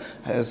Berlin.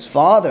 His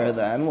father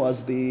then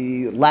was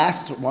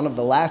one of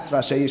the last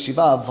Rashi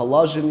Yeshiva of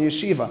Volozhin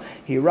Yeshiva.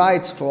 He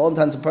writes, for all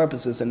intents and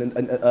purposes, an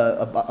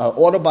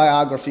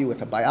autobiography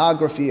with a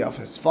biography of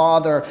his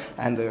father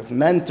and the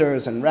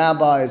mentors and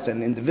rabbis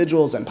and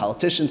individuals and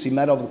politicians he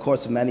met over the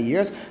course of many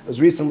years. It was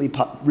recently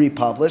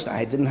republished.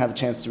 I didn't have a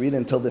chance to read it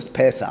until this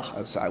Pesach.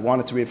 So I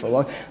wanted to read it for a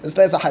long time. This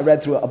Pesach, I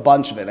read through a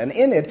bunch of it. And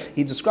in it,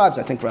 he describes,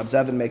 I think Rav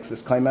Zevin makes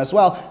this claim as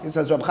well. He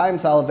says, Reb Chaim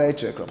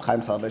Soloveitchik,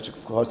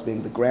 of course,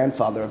 being the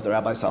grandfather of the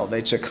Rabbi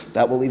Soloveitchik,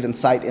 that we'll even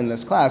cite in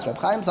this class. Reb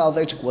Chaim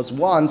Soloveitchik was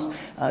once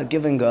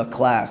giving a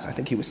class. I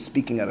think he was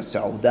speaking at a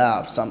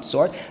Seudah of some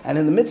sort. And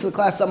in the midst of the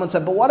class, someone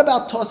said, but what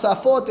about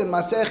Tosafot in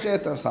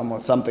Masechet or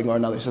something or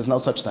another? He says, no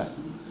such thing.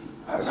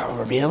 I said,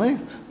 oh, really?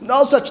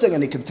 No such thing.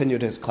 And he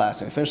continued his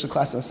class. And he finished the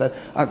class and said,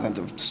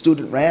 the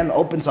student ran,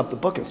 opens up the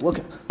book and says, look,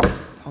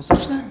 no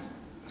such thing.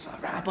 I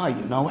said, Rabbi,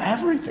 you know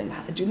everything.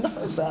 How did you know?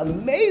 It's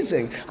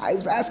amazing. I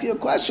was asking you a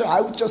question.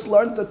 I just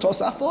learned the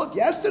Tosafot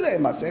yesterday.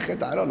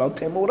 Masechet, I don't know,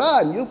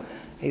 Temurah. And you...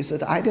 He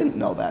said, I didn't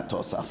know that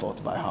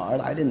Tosafot by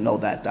heart. I didn't know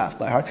that Daf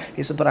by heart.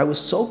 He said, but I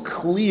was so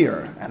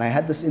clear, and I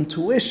had this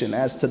intuition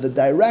as to the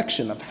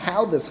direction of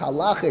how this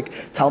halachic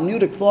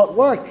Talmudic thought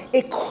worked.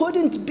 It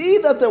couldn't be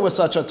that there was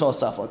such a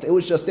Tosafot. It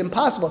was just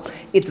impossible.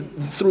 It's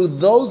through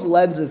those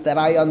lenses that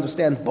I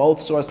understand both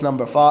source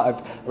number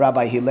 5,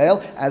 Rabbi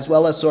Hillel, as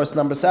well as source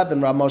number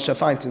 7, Rav Moshe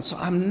Feinstein. So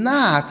I'm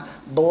not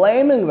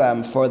blaming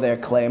them for their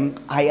claim.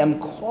 I am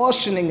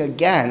cautioning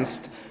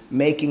against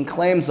making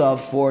claims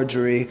of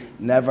forgery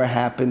never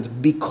happened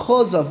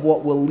because of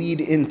what we'll lead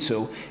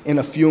into in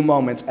a few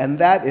moments. And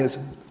that is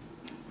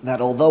that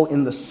although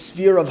in the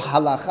sphere of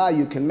halacha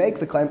you can make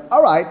the claim,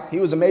 all right, he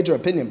was a major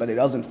opinion, but it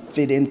doesn't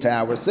fit into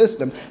our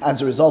system.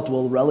 As a result,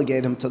 we'll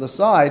relegate him to the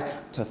side.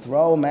 To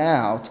throw him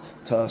out,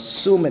 to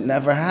assume it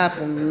never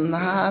happened,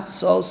 not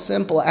so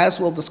simple, as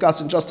we'll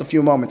discuss in just a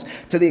few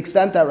moments. To the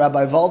extent that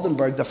Rabbi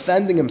Waldenberg,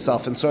 defending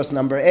himself in source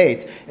number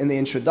 8, in the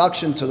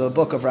introduction to the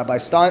book of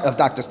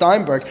Dr.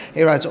 Steinberg,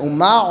 he writes,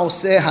 Uma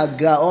oseh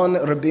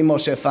hagaon Rabbi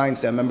Moshe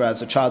Feinstein. I remember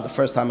as a child, the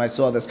first time I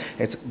saw this,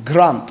 it's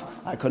Grump.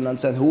 I couldn't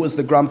understand who was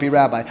the grumpy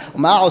rabbi.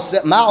 Ma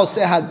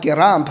oseh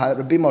ha-Grump,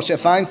 Rabbi Moshe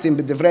Feinstein,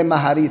 b'divrei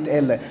Maharit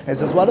ele. He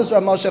says, what does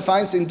Rabbi Moshe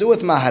Feinstein do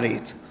with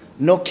Maharit?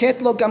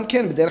 Noket lo gam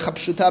ken b'derech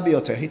hapshuta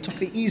biyoter. He took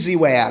the easy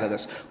way out of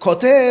this.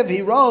 Kotev,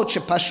 he wrote,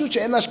 shepashut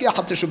she'en lashgiach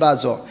al teshuvah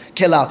zo.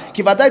 Kelal,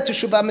 ki vadai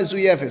teshuvah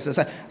mezuyefes.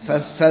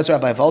 Says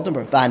Rabbi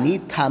Waldenberg, v'ani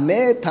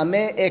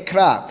tameh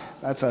ekra.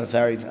 That's a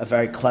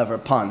very clever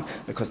pun,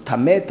 because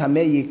tameh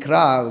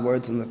yikra,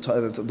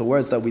 the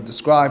words that we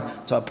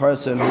describe to a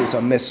person who's a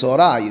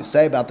mesorah, you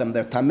say about them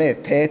they're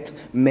tameh, tet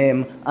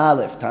mem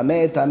aleph.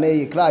 Tameh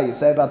yikra, you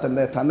say about them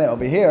they're tameh.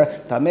 Over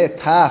here, tameh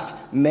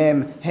taf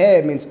mem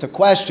he means to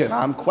question.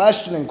 I'm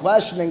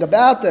questioning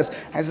about this.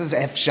 He says,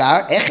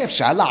 efshar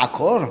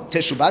la'akor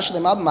teshuvah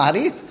shlema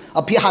b'maharit.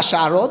 Al pi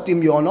hasharot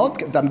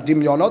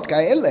dimyonot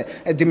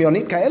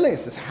kaele. He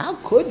says, how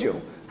could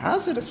you?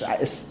 How's it a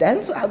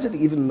stencil? How's it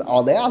even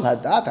alei al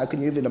hadat? How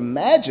can you even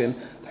imagine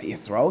that you're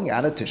throwing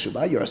out a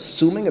teshuvah? You're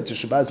assuming a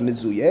teshuvah is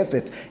mizuyef,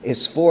 it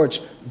is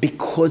forged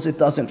because it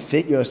doesn't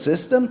fit your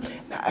system?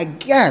 Now,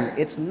 again,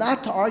 it's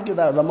not to argue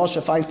that Rav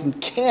Moshe Feinstein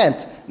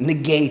can't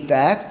negate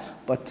that,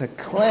 but to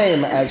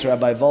claim, as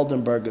Rabbi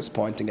Waldenberg is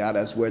pointing out,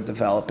 as we're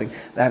developing,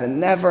 that it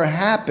never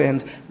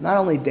happened, not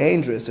only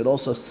dangerous, it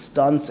also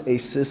stunts a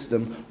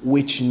system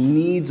which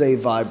needs a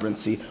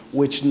vibrancy,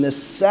 which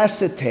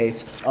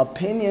necessitates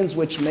opinions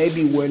which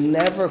maybe were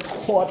never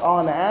caught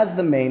on as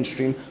the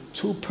mainstream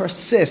to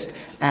persist,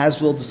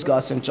 as we'll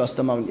discuss in just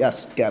a moment.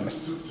 Yes, Gavin.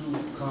 To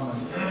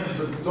comment.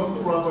 But don't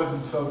the rabbis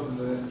themselves in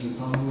the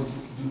Talmud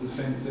do the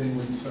same thing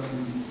with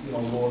certain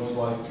laws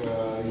like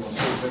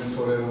Ben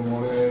Sorer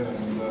Morer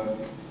and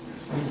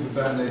things of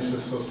that nature,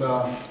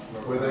 Sotah,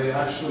 where they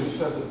actually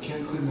said that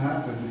couldn't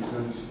happen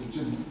because it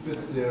didn't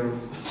fit their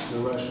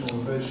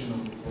rationalization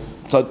of.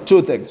 So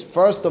two things.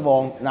 First of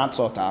all, not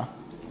Sotah.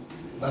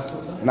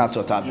 Not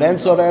Sotah. Ben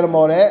Sorer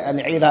Morer and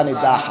Irani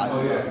Dahad.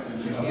 Oh yeah.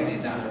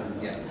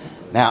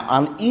 Now,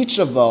 on each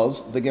of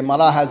those, the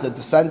Gemara has a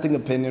dissenting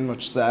opinion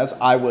which says,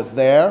 I was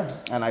there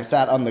and I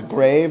sat on the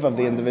grave of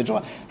the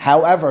individual.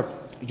 However,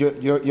 you're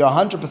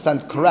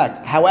 100%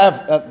 correct.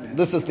 However,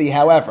 this is the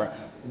however.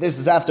 This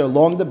is after a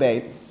long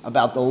debate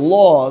about the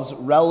laws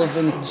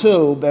relevant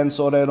to Ben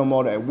Sorer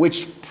Umore,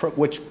 which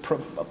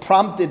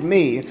prompted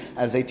me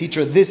as a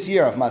teacher this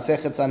year of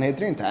Masechet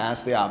Sanhedrin to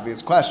ask the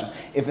obvious question.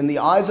 If in the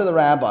eyes of the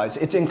rabbis,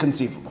 it's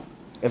inconceivable.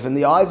 If in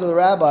the eyes of the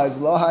rabbis,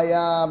 lo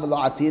haya v'lo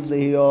atid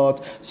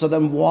lihiyot, so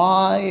then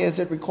why is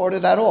it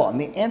recorded at all? And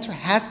the answer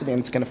has to be, and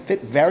it's going to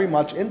fit very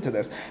much into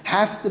this,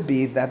 has to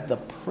be that the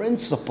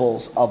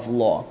principles of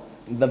law,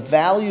 the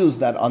values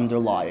that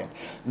underlie it,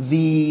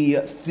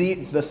 the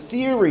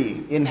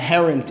theory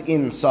inherent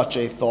in such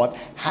a thought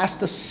has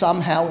to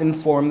somehow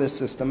inform this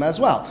system as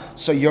well.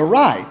 So you're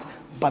right,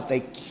 but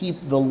they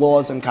keep the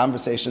laws and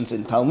conversations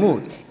in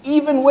Talmud.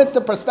 Even with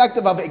the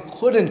perspective of it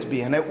couldn't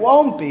be and it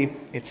won't be,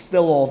 it's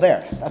still all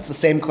there. That's the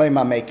same claim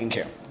I'm making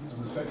here.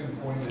 And the second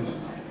point is,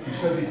 you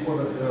said before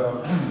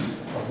that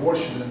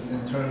abortion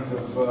in terms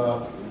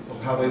of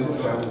how they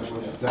looked at it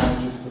was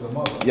damages to the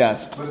mother.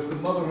 Yes. But if the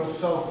mother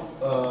herself,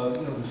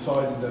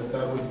 decided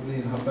that would be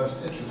in her best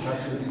interest, how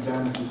could it be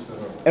damages to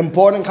her?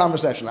 Important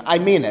conversation. I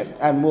mean it,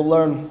 and we'll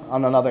learn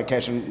on another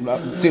occasion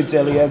to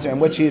Eliezer in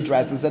which he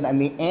addresses it.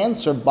 And the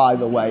answer, by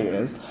the way,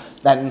 is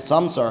that in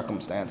some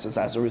circumstances,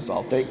 as a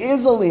result, there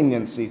is a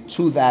leniency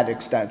to that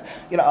extent.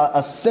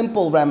 A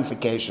simple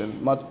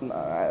ramification,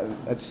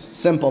 it's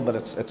simple, but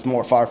it's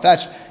more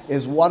far-fetched,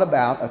 is what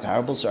about a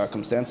terrible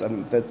circumstance,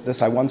 and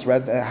this I once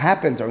read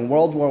happened during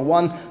World War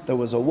I. There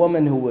was a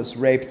woman who was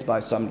raped by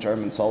some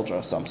German soldier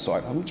of some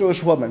sort, a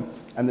Jewish woman,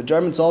 and the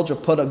German soldier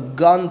put a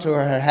gun to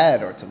her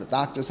head or to the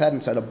doctor's head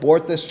and said,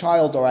 "Abort this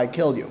child or I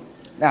kill you."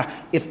 Now,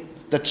 if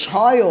the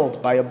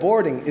child, by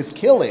aborting, is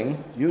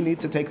killing, you need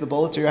to take the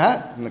bullet to your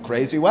head in a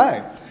crazy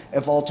way.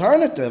 If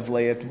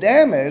alternatively it's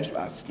damage,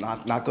 that's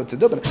not good to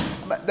do.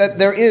 But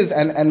there is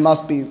and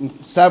must be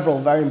several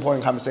very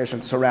important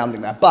conversations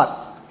surrounding that.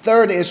 But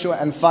third issue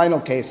and final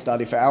case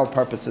study for our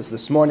purposes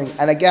this morning,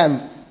 and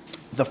again,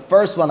 the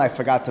first one I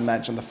forgot to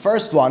mention. The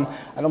first one,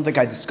 I don't think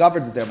I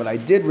discovered it there, but I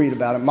did read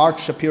about it. Mark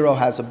Shapiro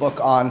has a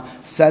book on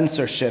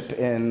censorship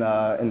in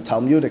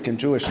Talmudic and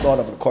Jewish thought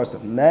over the course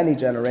of many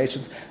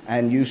generations,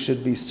 and you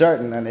should be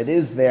certain, and it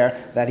is there,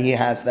 that he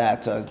has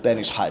that Ben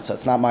Ish Chai. So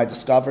it's not my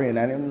discovery,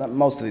 and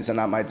most of these are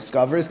not my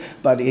discoveries,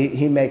 but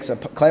he makes a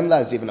claim of that.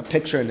 There's even a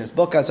picture in his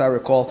book, as I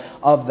recall,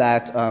 of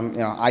that,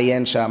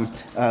 Ayin Sham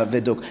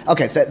Viduk.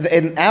 Okay, so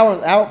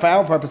for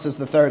our purposes,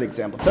 the third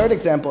example. Third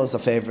example is a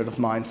favorite of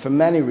mine for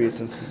many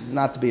reasons.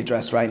 Not to be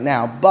addressed right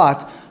now,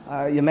 but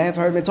you may have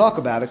heard me talk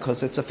about it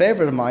because it's a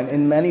favorite of mine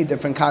in many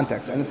different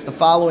contexts, and it's the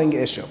following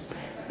issue.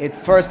 It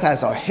first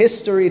has a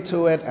history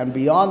to it, and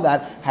beyond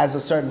that has a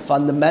certain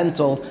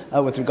fundamental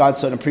with regards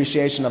to an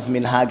appreciation of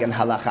minhag and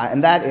halacha,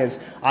 and that is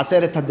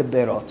Aseret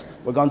HaDeberot.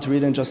 We're going to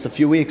read in just a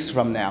few weeks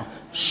from now.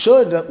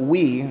 Should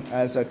we,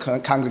 as a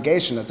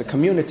congregation, as a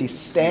community,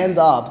 stand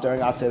up during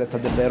Aseret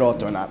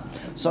HaDeberot or not?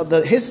 So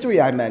the history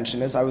I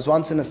mentioned is I was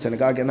once in a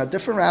synagogue and a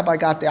different rabbi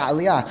got the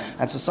aliyah.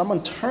 And so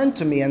someone turned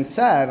to me and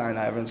said, I know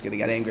everyone's going to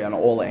get angry on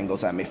all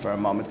angles at me for a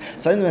moment.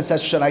 Someone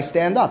says, should I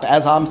stand up?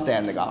 As I'm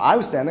standing up. I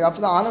was standing up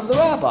for the honor of the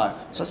rabbi.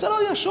 So I said,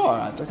 oh yeah, sure.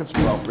 I think it's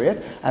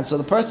appropriate. And so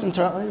the person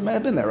turned, you may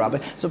have been there, Rabbi.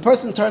 So the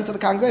person turned to the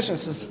congregation and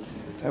says,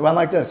 they went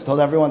like this, told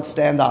everyone to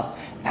stand up.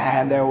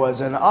 And there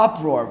was an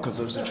uproar because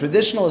there was a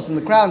traditionalist in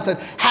the crowd and said,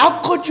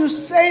 how could you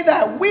say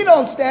that? We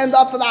don't stand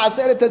up for the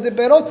Aseret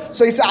HaDeberot.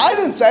 So he said, I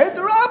didn't say it,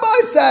 the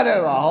rabbi said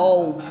it. A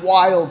whole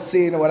wild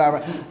scene or whatever.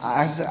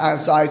 I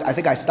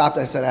think I stopped.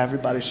 I said,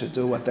 everybody should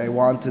do what they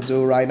want to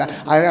do right now.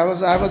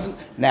 I wasn't.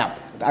 Now,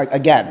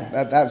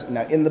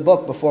 now, in the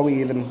book, before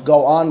we even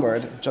go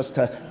onward, just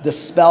to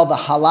dispel the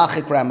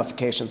halachic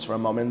ramifications for a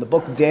moment, in the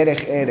book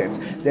Derech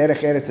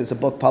Eretz is a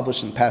book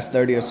published in the past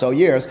 30 or so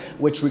years,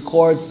 which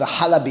records the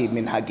Halabi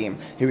minhagim.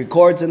 He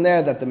records in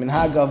there that the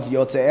minhag of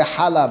Yotzei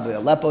Halab, the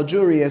Aleppo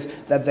Jewry, is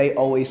that they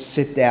always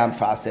sit down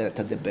for Aseret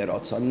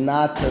HaDeberot. So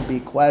not to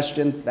be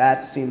questioned,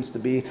 that seems to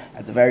be,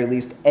 at the very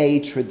least, a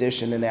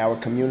tradition in our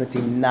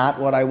community, not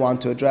what I want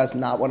to address,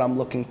 not what I'm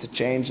looking to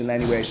change in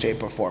any way,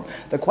 shape, or form.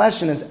 The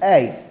question is,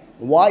 A,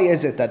 why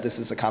is it that this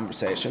is a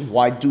conversation?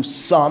 Why do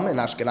some in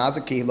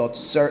Ashkenazi Kehilot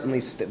certainly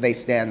they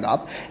stand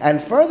up?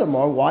 And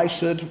furthermore, why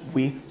should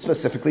we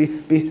specifically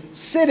be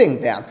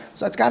sitting down?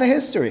 So it's got a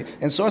history.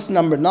 In source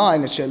number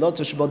 9, it's Sheilot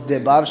Shebot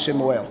Debar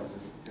Shemuel.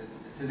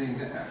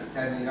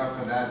 Standing up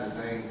for that is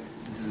saying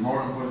this is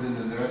more important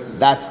than the rest of it.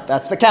 That's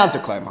the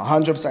counterclaim.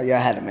 100%, you're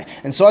ahead of me.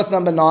 In source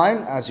number 9,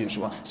 as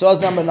usual.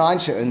 Source number 9,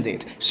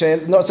 indeed.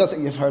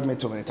 You've heard me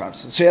too many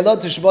times.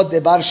 Sheilot Shebot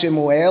Debar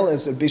Shemuel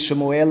is Rabbi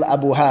Shemuel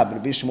Abuhab.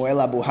 Rabbi Shemuel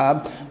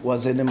Abuhab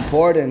was an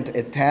important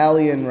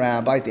Italian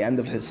rabbi at the end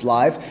of his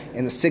life.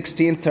 In the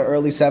 16th to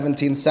early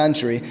 17th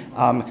century,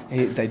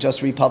 they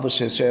just republished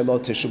his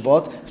Sheilot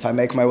Shebot. If I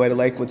make my way to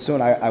Lakewood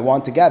soon, I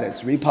want to get it.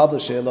 It's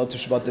republished, Sheilot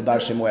Shebot Debar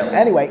Shemuel.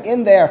 Anyway,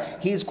 in there,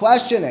 he's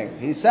questioning.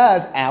 He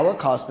says, our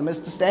custom is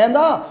to stand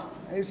up.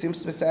 He seems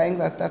to be saying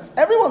that that's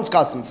everyone's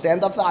custom.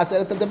 Stand up for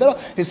Aseret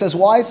HaDibirot. He says,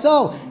 why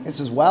so? He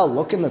says, well,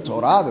 look in the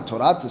Torah. The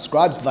Torah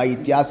describes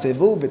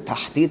Vayityasevu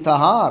b'tahtit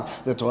tahar.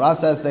 The Torah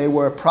says they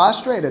were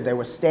prostrated. They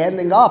were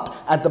standing up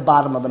at the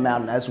bottom of the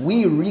mountain. As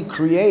we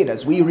recreate,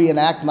 as we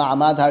reenact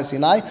Ma'amad Har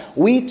Sinai,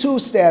 we too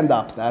stand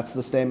up. That's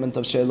the statement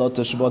of Sheilot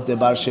Teshuvot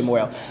Debar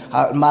Shemuel.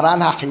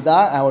 Maran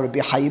HaChida, our Rabbi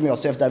Chaim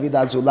Yosef David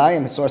Azulai,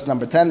 in source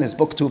number 10, his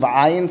book Tuv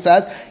Ayin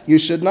says, you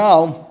should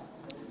know,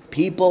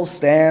 people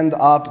stand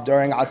up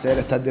during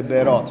Aseret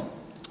HaDibirot.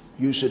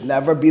 You should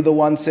never be the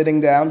one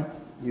sitting down.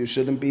 You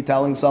shouldn't be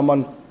telling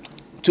someone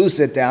to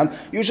sit down.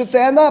 You should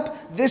stand up.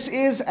 This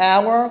is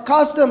our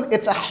custom.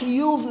 It's a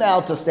chiyuv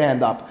now to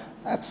stand up.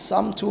 That's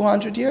some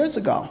 200 years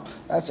ago.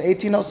 That's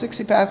 1806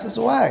 he passes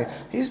away.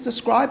 He's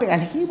describing,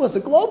 and he was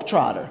a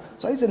globetrotter.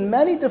 So he's in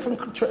many different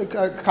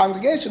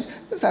congregations.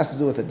 This has to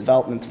do with the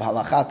development of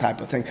halakha type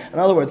of thing. In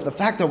other words, the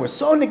fact that we're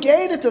so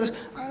negated to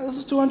this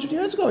is 200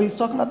 years ago. He's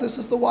talking about this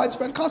as the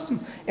widespread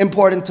custom.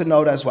 Important to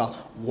note as well.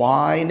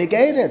 Why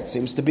negate it?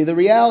 Seems to be the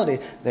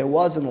reality. There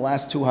was in the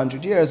last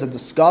 200 years a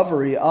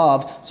discovery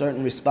of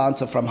certain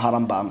responsa from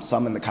Harambam,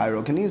 some in the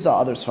Cairo Geniza,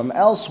 others from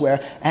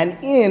elsewhere. And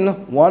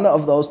in one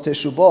of those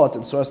teshubot,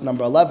 in source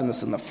number 11, this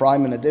is in the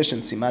Freiman edition,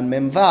 Siman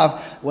Mem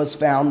Vav, was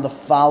found the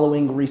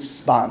following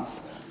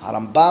response.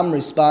 Harambam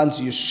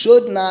responds, you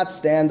should not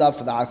stand up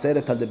for the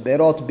Aseret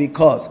HaDibirot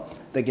because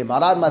the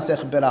Gemara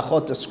Masech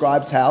Berachot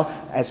describes how,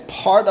 as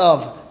part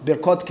of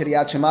Birkot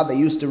Kiryat Shema, they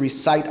used to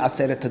recite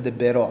Aseret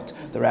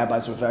HaDibirot. The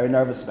rabbis were very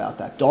nervous about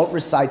that. Don't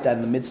recite that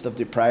in the midst of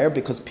the prayer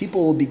because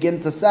people will begin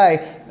to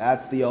say,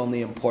 that's the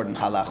only important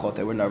halachot.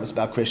 They were nervous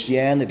about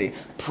Christianity.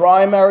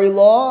 Primary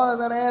law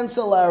and then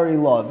ancillary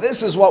law.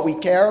 This is what we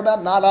care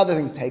about, not other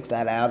things. Take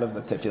that out of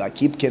the tefillah.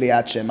 Keep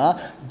Kiryat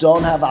Shema.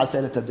 Don't have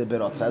Aseret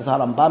HaDibirot. Says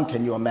Harambam,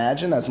 can you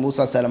imagine, as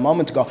Musa said a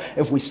moment ago,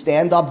 if we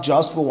stand up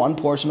just for one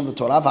portion of the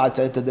Torah,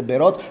 Aseret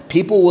HaDibirot,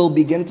 people will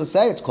begin to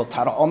say, it's called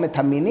Tara'omet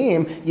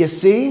HaMinim. You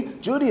see,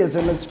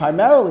 Judaism is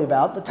primarily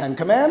about the Ten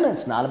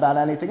Commandments, not about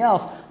anything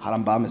else.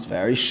 Harambam is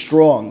very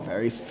strong,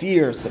 very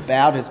fierce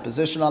about his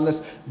position on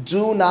this.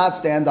 Do not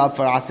stand up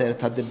for Aseret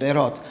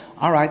HaDibirot.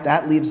 All right,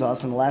 that leaves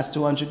us in the last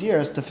 200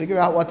 years to figure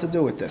out what to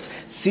do with this.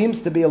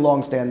 Seems to be a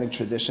long-standing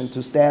tradition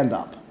to stand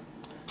up.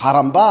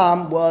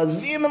 Harambam was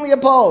vehemently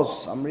opposed.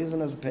 For some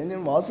reason his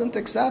opinion wasn't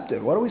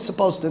accepted. What are we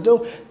supposed to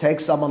do? Take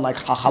someone like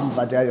Chacham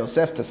Vadia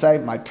Yosef to say,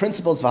 my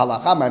principles of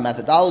halakha, my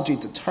methodology,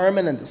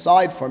 determine and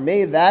decide for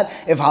me that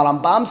if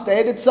Harambam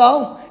stated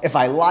so, if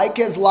I like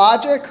his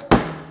logic,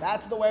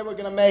 that's the way we're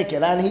going to make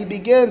it. And he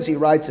begins, he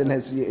writes in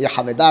his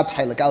Yehavedat,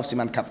 Chelik Alf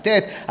Siman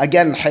Kaftet,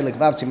 again, Chelik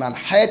Vav Siman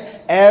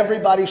Het,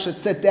 everybody should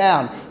sit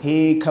down.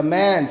 He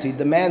commands, he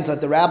demands that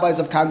the rabbis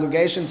of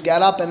congregations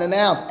get up and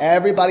announce,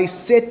 everybody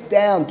sit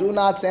down, do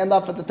not stand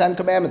up for the Ten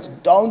Commandments,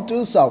 don't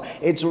do so.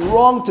 It's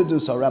wrong to do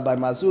so. Rabbi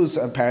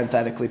Mazuz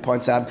parenthetically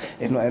points out,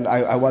 and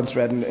I once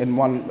read in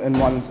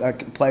one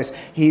place,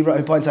 he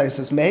points out, he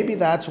says, maybe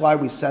that's why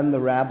we send the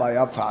rabbi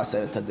up for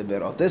Aseret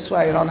HaDibirot. This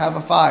way you don't have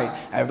a fight.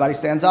 Everybody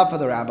stands up for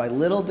the rabbi.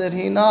 Little did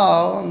he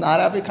know, not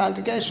every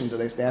congregation do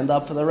they stand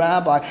up for the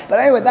rabbi. But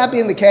anyway, that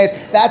being the case,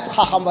 that's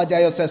Chacham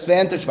Vadia Yosef's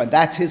vantage point.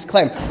 That's his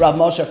claim. Rav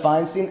Moshe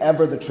Feinstein,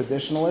 ever the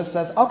traditionalist,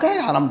 says, okay,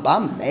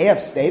 Harambam may have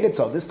stated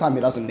so. This time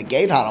he doesn't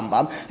negate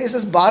Harambam. He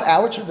says, but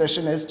our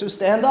tradition is to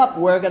stand up.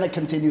 We're going to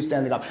continue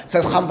standing up.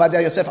 Says Chacham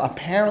Vadia Yosef,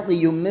 apparently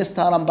you missed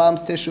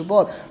Harambam's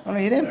teshubot. No,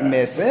 he didn't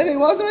miss it. He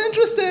wasn't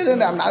interested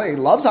in it. He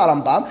loves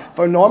Harambam.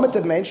 For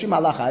normative mainstream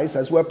halacha, he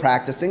says we're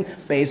practicing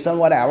based on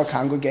what our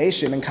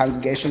congregation and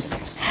congregations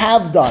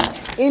have done.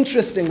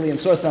 Interestingly, in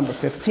source number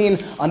 15,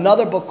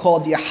 another book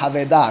called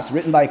Yehavedat,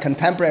 written by a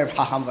contemporary of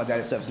Chacham Vadia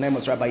Yosef. His name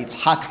was Rabbi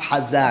Yitzhak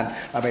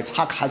Hazan. Rabbi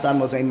Yitzhak Hazan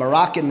was a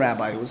Moroccan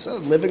rabbi who was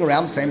living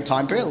around the same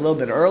time period, a little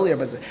bit earlier,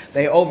 but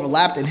they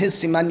overlapped. In his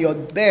Siman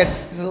Yod Bet,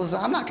 he says,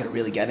 I'm not going to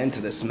really get into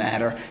this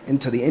matter,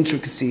 into the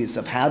intricacies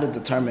of how to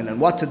determine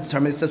and what to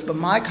determine. He says, but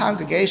my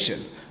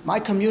congregation, my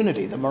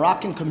community, the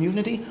Moroccan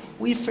community,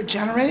 we've for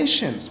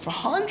generations, for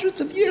hundreds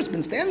of years,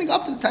 been standing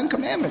up for the Ten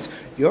Commandments.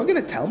 You're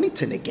going to tell me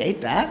to negate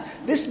that?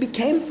 This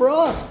became for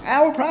us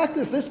our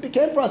practice. This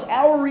became for us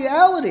our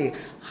reality.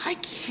 I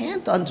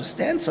can't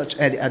understand such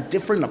a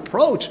different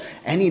approach.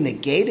 Any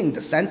negating,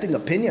 dissenting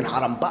opinion,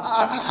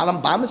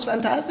 Harambam is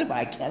fantastic, but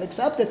I can't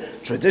accept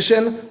it.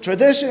 Tradition,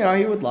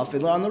 he would love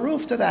Fiddler on the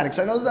Roof to that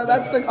extent.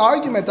 That's the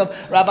argument of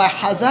Rabbi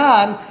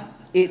Hazan.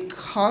 It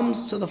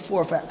comes to the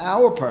fore for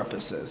our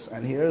purposes.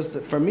 And here's,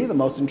 for me, the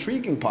most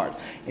intriguing part.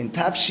 In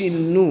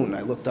Tafshin Nun,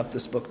 I looked up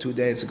this book 2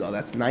 days ago.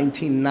 That's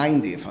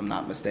 1990, if I'm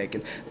not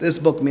mistaken. This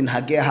book,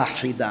 Minhagei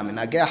HaChida.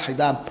 Minhagei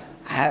HaChida,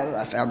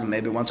 I found it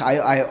maybe once.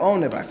 I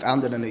own it, but I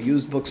found it in a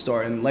used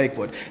bookstore in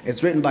Lakewood.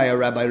 It's written by a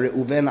Rabbi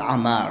Reuven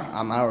Amar.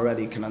 Amar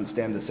already can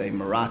understand this, a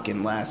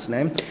Moroccan last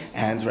name.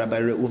 And Rabbi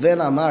Reuven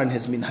Amar in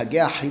his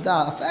Minhagei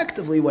Achidah,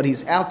 effectively what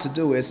he's out to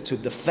do is to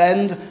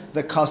defend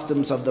the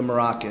customs of the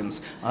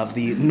Moroccans, of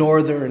the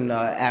northern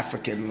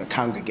African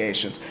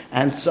congregations.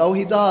 And so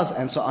he does.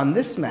 And so on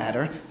this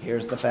matter,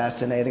 here's the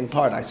fascinating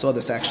part. I saw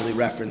this actually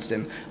referenced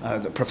in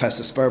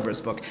Professor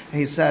Sperber's book.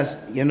 He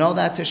says, you know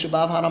that Tisha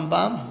B'Av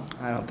HaRambam?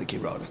 I don't think he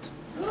wrote it.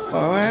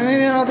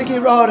 I don't think he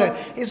wrote it.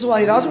 He says, well,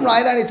 he doesn't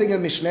write anything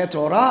in Mishneh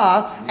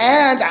Torah,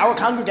 and our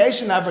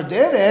congregation never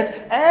did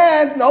it,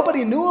 and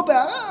nobody knew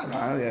about it.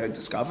 I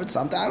discovered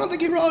something. I don't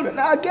think he wrote it.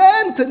 Now,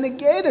 again, to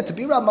negate it, to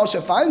be Rav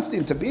Moshe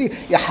Feinstein, to be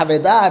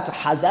Yehavedat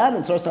Hazan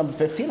in source number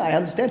 15, I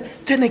understand.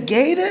 To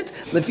negate it,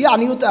 Lefi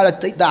Aniyut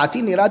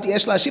Da'ati Nirati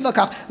Yesh La'ashiv Al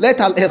Kach Let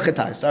Al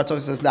Ilchitai. Starts off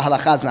and says, the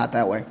halacha is not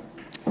that way.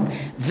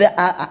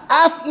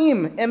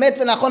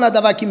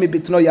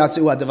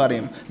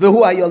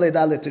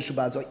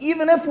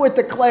 even if we're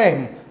to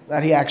claim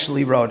that he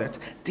actually wrote it,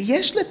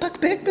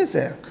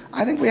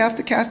 I think we have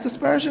to cast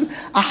aspersion.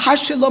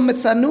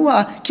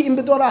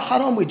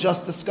 We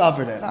just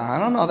discovered it. I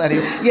don't know that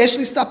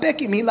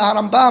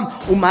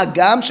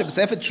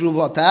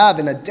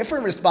in a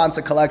different response,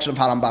 a collection of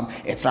Harambam,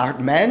 it's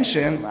not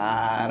mentioned.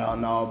 I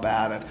don't know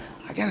about it.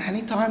 Again,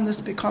 anytime this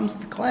becomes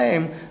the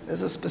claim,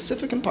 there's a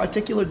specific and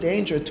particular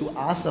danger to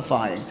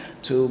ossifying,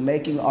 to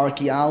making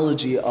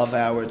archaeology of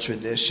our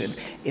tradition.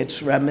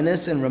 It's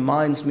reminiscent,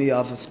 reminds me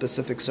of a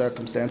specific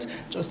circumstance.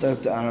 Just,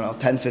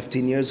 10,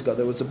 15 years ago,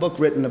 there was a book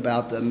written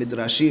about the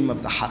Midrashim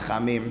of the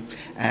Hachamim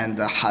and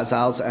the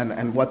Hazals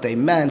and what they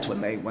meant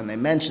when they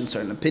mentioned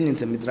certain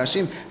opinions in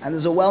Midrashim. And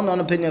there's a well-known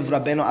opinion of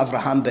Rabbeinu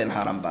Avraham ben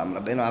Harambam.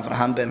 Rabbeinu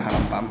Avraham ben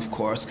Harambam, of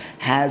course,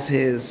 has he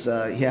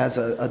has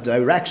a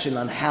direction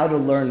on how to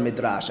learn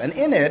Midrash. And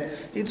in it,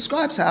 he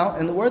describes how,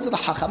 in the words of the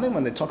Chachamim,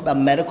 when they talk about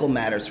medical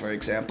matters, for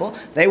example,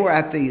 they were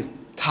at the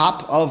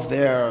top of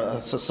their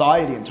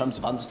society in terms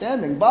of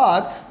understanding,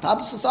 but top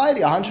of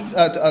society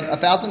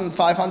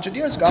 1,500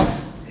 years ago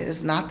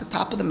is not the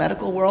top of the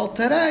medical world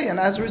today. And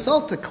as a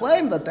result, to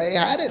claim that they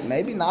had it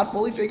maybe not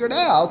fully figured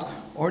out,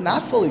 or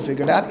not fully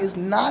figured out, is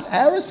not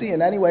heresy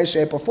in any way,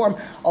 shape, or form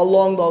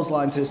along those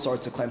lines, his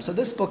sorts of claims. So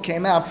this book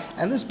came out,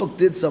 and this book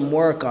did some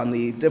work on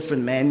the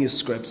different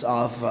manuscripts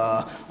of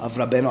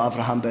Rabbeinu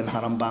Avraham ben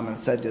Harambam, and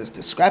said there's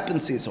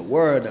discrepancies, a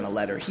word and a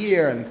letter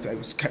here, and he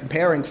was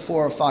comparing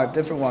 4 or 5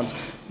 different ones.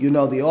 You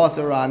know the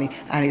author, Ronnie,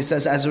 and he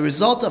says, as a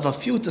result of a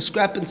few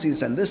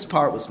discrepancies, and this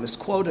part was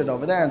misquoted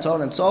over there, and so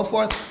on and so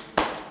forth,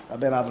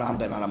 Rabbeinu Avraham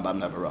ben Harambam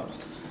never wrote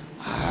it.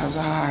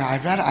 I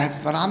read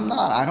it, but I'm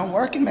not. I don't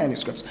work in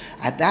manuscripts.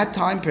 At that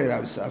time period, I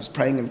was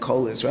praying in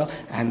Kol Israel,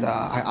 and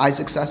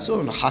Isaac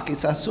Sassoon, Haki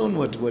Sassoon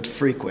would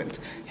frequent.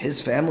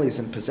 His family is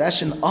in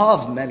possession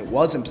of many of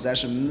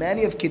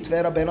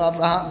Kitvei Rabbeinu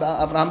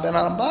Avraham ben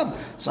Harambam.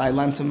 So I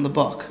lent him the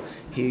book.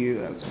 He,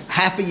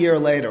 half a year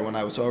later, when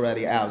I was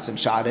already out in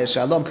Sha'arei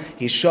Shalom,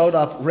 he showed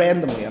up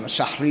randomly on a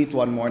shahrit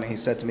one morning. He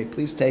said to me,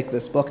 please take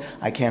this book.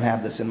 I can't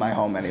have this in my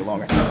home any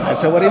longer. I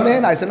said, what do you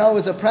mean? I said, no, it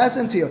was a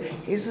present to you.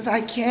 He says,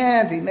 I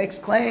can't. He makes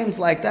claims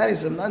like that. He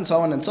said, and so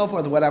on and so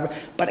forth, whatever.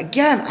 But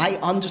again, I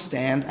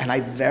understand and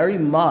I very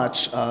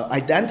much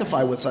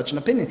identify with such an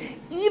opinion.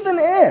 Even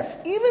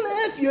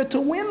if you're to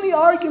win the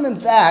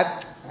argument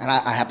that, and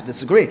I have to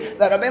disagree,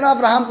 that Rabbeinu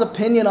Avraham's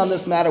opinion on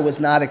this matter was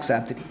not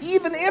accepted,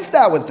 even if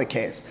that was the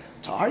case,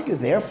 to argue,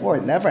 therefore,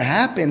 it never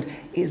happened,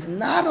 is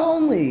not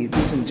only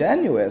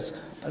disingenuous,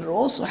 but it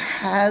also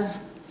has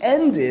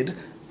ended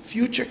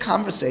future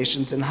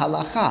conversations in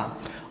halakha.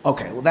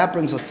 Okay, well that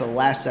brings us to the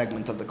last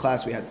segment of the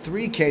class. We had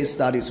 3 case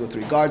studies with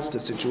regards to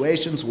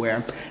situations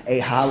where a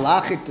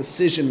halachic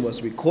decision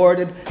was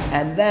recorded,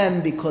 and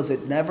then because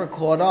it never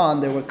caught on,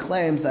 there were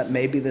claims that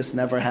maybe this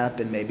never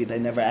happened, maybe they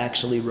never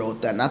actually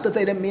wrote that. Not that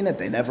they didn't mean it,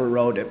 they never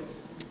wrote it.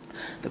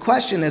 The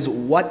question is,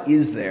 what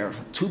is there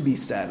to be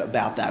said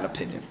about that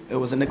opinion? It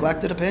was a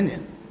neglected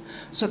opinion.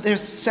 So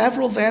there's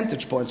several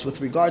vantage points with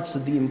regards to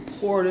the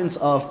importance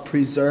of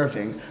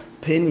preserving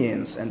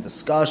opinions and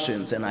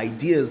discussions and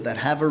ideas that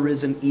have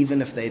arisen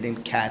even if they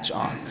didn't catch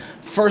on.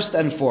 First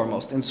and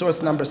foremost, in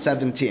source number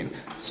 17.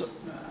 So,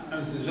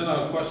 it's a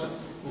general question.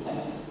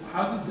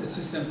 How did the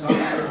system come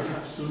to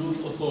absolute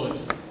authority?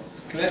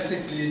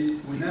 Classically,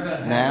 we never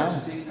had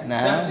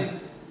accepting,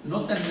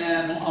 not a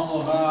man, no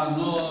amora,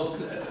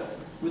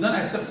 we don't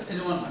accept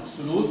anyone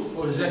absolute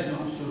or reject him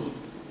absolute.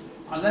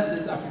 Unless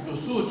it's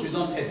absolute, you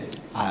don't edit it.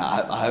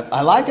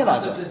 I like it. How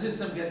did the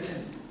system get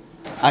in?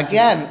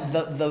 Again,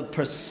 the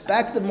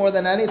perspective more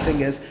than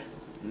anything is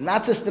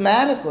not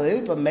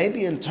systematically, but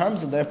maybe in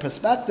terms of their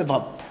perspective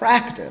of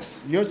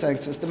practice. You're saying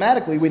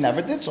systematically we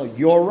never did so.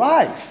 You're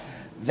right.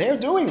 They're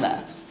doing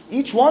that,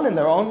 each one in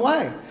their own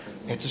way.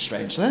 It's a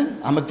strange thing.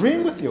 I'm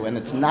agreeing with you, and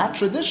it's not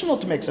traditional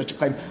to make such a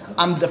claim.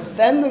 I'm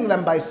defending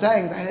them by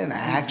saying they didn't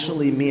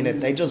actually mean it.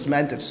 They just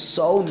meant it's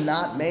so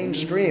not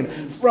mainstream.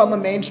 From a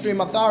mainstream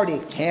authority,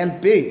 it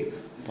can't be.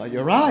 But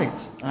you're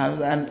right.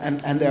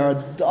 And there are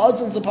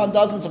dozens upon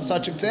dozens of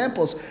such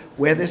examples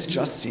where this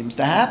just seems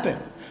to happen.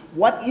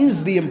 What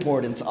is the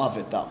importance of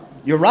it, though?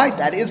 You're right,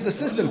 that is the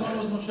system.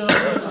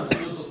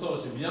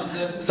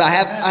 So I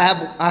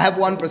have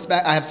one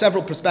perspective. I have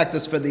several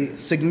perspectives for the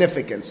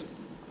significance.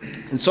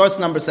 In source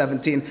number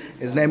 17,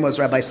 his name was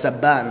Rabbi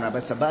Saban. Rabbi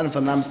Saban, if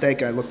I'm not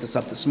mistaken, I looked this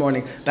up this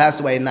morning, passed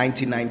away in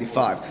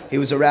 1995. He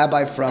was a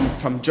rabbi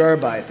from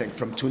Jerba, I think,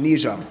 from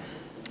Tunisia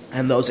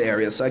and those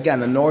areas. So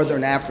again, a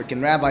northern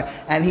African rabbi,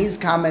 and he's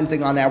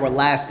commenting on our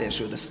last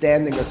issue, the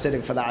standing or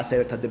sitting for the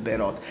Aseret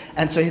HaDiberot.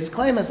 And so his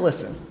claim is,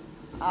 listen,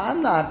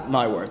 I'm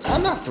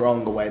not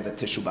throwing away the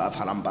Tishu B'Av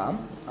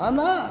Harambam. I'm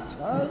not.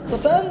 I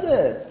defend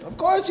it. Of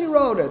course he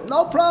wrote it.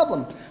 No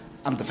problem.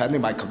 I'm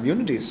defending my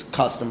community's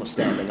custom of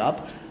standing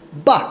up,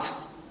 but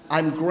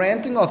I'm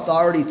granting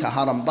authority to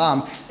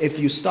Harambam if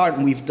you start,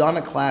 and we've done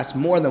a class,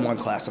 more than one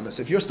class on this,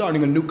 if you're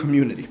starting a new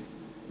community,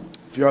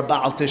 if you're a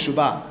Baal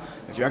Teshuvah,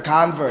 if you're a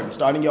convert and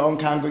starting your own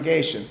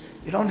congregation,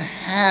 you don't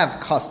have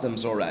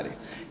customs already.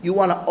 You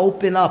want to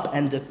open up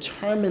and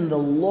determine the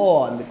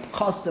law and the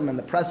custom and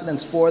the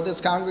precedents for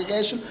this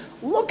congregation.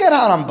 Look at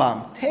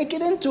Harambam. Take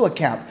it into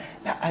account.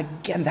 Now,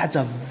 again, that's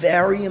a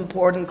very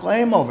important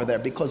claim over there,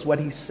 because what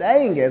he's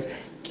saying is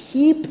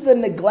keep the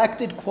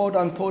neglected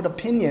quote-unquote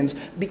opinions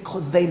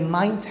because they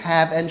might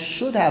have and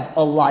should have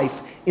a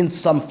life in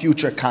some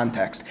future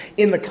context.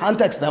 In the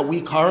context that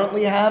we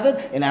currently have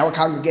it, in our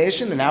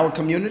congregation, in our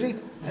community,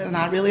 there's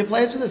not really a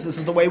place for this. This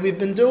is the way we've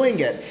been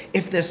doing it.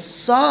 If there's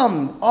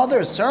some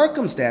other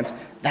circumstance,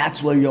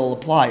 that's where you'll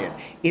apply it.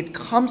 It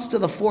comes to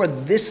the fore,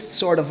 this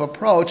sort of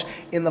approach,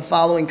 in the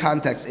following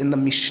context. In the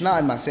Mishnah,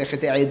 in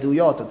Masechet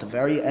Eduyot, at the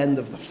very end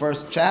of the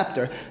first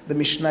chapter, the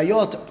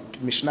Mishnayot,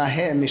 Mishnah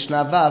He and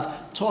Mishnah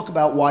Vav, talk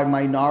about why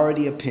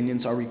minority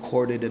opinions are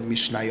recorded in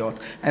Mishnayot.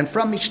 And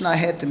from Mishnah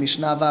He to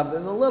Mishnah Vav,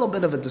 there's a little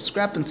bit of a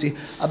discrepancy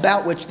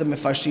about which the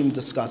Mefarshim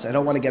discuss. I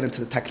don't want to get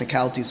into the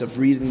technicalities of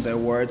reading their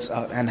words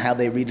and how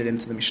they read it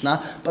into the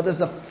Mishnah, but there's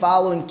the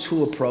following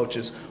two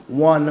approaches,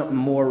 one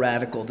more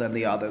radical than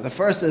the other. The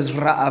first is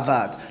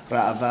Ra'avad.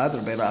 Ra'avad,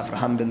 Rabbi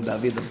Avraham ben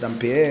David of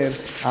Dampier,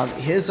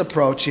 his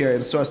approach here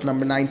in source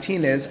number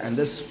 19 is, and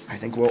this I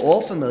think we're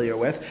all familiar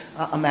with,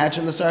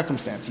 imagine the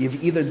circumstance.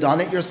 You've either done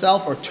it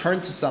yourself or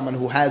turned to someone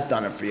who has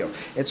done it for you.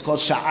 It's called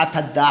Sha'at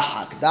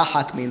HaDahak.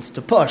 Dahak means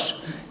to push.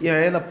 You're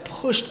in a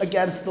pushed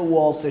against the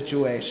wall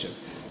situation.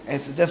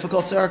 It's a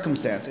difficult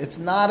circumstance. It's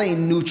not a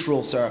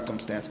neutral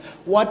circumstance.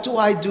 What do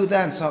I do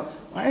then? So,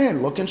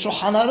 look in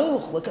Shulchan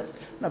Aruch. Look at.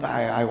 No, but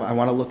I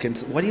want to look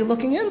into. What are you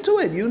looking into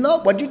it? You know,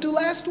 what did you do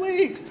last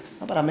week?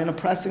 No, but I'm in a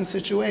pressing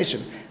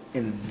situation.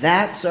 In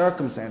that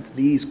circumstance,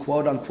 these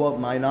quote-unquote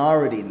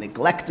minority,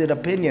 neglected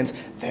opinions,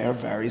 they're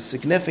very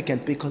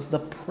significant because the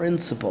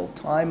principle,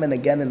 time and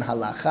again in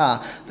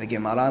halacha, the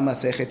Gemara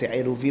Masechet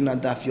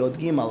Eruvin Daf Yod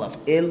Gimel of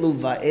Elu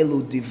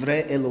va'elu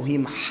divrei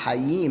Elohim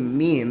hayim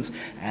means,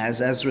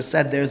 as Ezra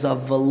said, there's a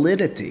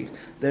validity,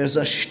 there's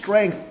a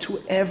strength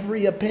to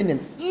every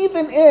opinion,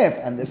 even if,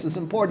 and this is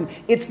important,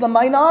 it's the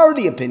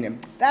minority opinion.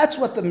 That's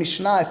what the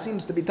Mishnah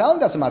seems to be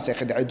telling us in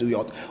Masechet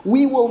Eduyot.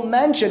 We will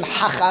mention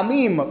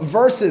Hachamim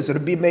versus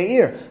Rabbi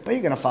Meir, but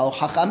you're going to follow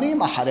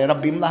Hachamim, Acharei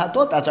Rabbim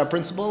Lahatot. That's our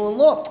principle in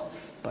law.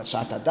 But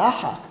Sha'at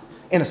HaDahak,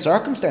 in a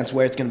circumstance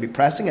where it's going to be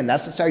pressing and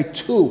necessary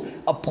to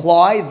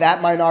apply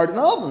that minority.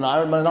 No, the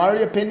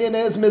minority opinion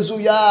is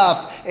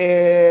mizuyaf.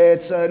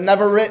 It's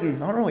never written.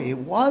 No, it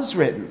was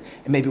written.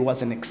 And maybe it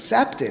wasn't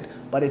accepted,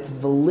 but its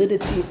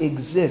validity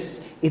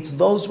exists. It's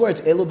those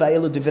words, Elu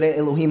va'elu divrei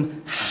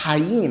Elohim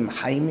hayim.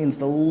 Hayim means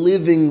the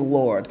living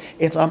Lord.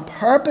 It's on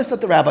purpose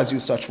that the rabbis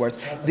use such words.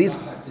 These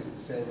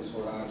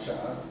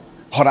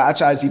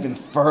Hora'at Sha'ah is even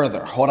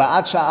further.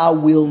 Hora'at Sha'ah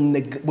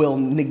will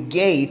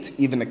negate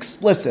even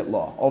explicit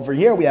law. Over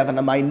here we have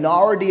a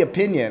minority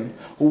opinion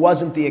who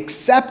wasn't the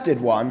accepted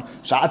one.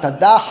 Sha'at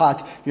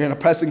HaDahak, you're in a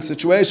pressing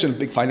situation,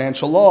 big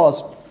financial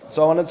laws,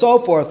 so on and so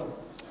forth.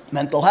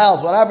 Mental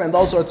health, whatever, in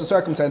those sorts of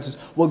circumstances,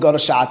 we'll go to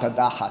Sha'at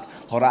HaDahak.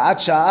 Hora'at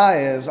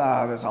Sha'ah is,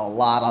 there's a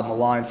lot on the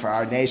line for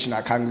our nation,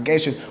 our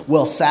congregation.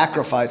 We'll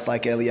sacrifice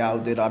like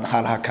Eliyahu did on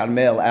Har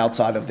HaKarmel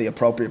outside of the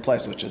appropriate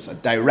place, which is a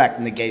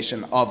direct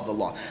negation of the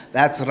law.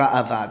 That's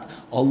Ra'avad.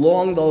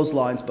 Along those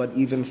lines, but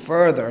even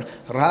further,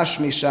 Rash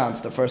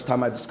Mishans, the first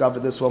time I discovered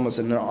this one was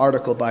in an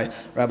article by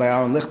Rabbi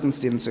Aaron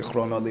Lichtenstein,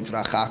 Zichrono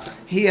Livracha.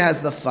 He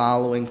has the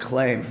following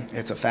claim.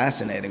 It's a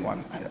fascinating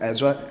one.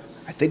 Ezra,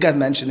 I think I've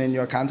mentioned in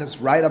your context,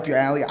 right up your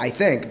alley, I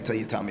think, until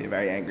you tell me you're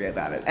very angry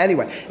about it.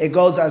 Anyway, it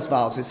goes as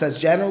follows. It says,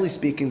 generally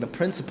speaking, the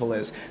principle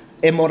is,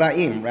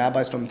 Emoraim,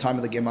 rabbis from the time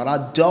of the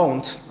Gemara,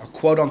 don't, or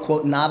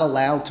quote-unquote, not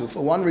allowed to,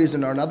 for one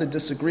reason or another,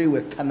 disagree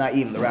with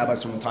Tanaim, the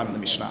rabbis from the time of the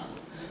Mishnah.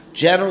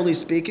 Generally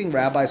speaking,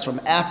 rabbis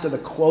from after the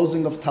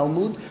closing of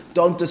Talmud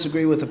don't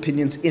disagree with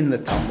opinions in the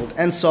Talmud,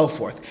 and so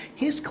forth.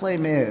 His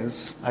claim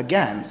is,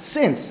 again,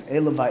 since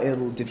even the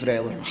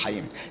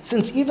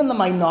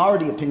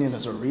minority opinion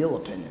is a real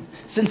opinion,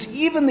 since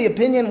even the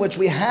opinion which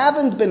we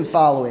haven't been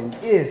following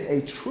is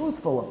a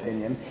truthful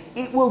opinion,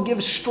 it will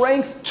give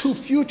strength to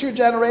future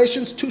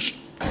generations to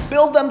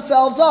build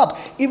themselves up,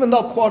 even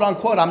though, quote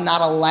unquote, I'm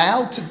not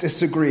allowed to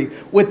disagree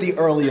with the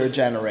earlier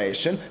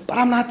generation, but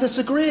I'm not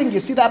disagreeing. You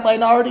see that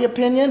minority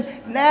opinion?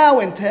 Now,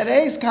 in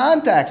today's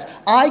context,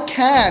 I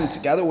can,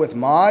 together with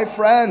my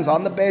friends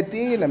on the Beit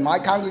Din and my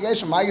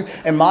congregation,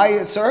 and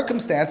my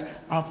circumstance,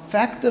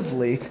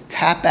 effectively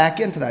tap back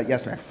into that.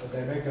 Yes, ma'am? But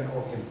they make an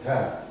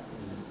okimta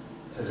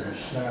to the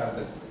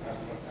Mishnah,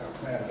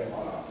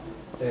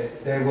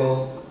 they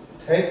will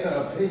take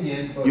the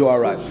opinion, but you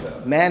are right.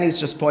 Manny's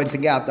just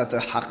pointing out that the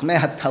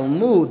Chachmei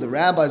Talmud, the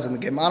rabbis and the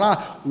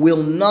Gemara,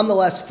 will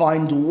nonetheless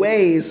find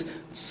ways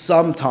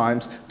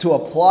sometimes to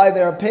apply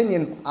their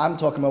opinion. I'm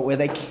talking about where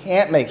they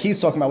can't make. He's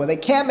talking about where they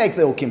can't make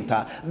the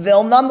ukimta.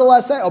 They'll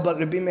nonetheless say, "Oh, but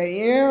Rabbi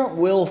Meir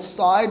will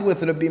side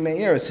with Rabbi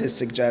Meir," is his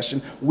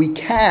suggestion. We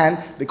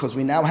can, because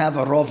we now have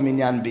a rov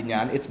minyan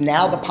binyan. It's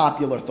now the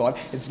popular thought.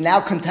 It's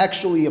now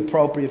contextually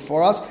appropriate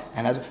for us.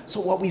 And so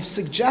what we've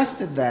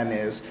suggested then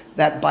is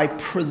that by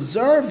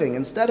preserving,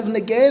 instead of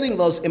negating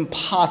those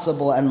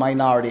impossible and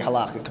minority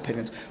halakhic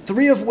opinions,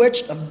 three of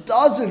which of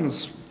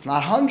dozens,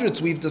 not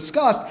hundreds, we've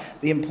discussed,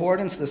 the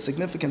importance, the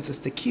significance is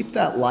to keep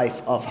that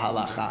life of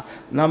halacha.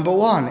 Number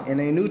one, in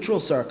a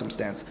neutral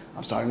circumstance,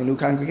 I'm starting a new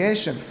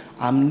congregation.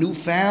 I'm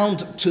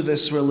newfound to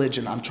this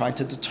religion. I'm trying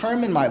to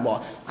determine my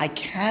law. I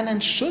can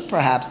and should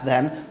perhaps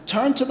then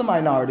turn to the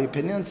minority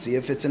opinion and see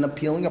if it's an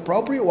appealing,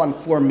 appropriate one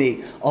for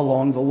me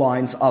along the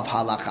lines of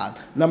halacha.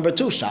 Number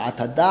two, sha'at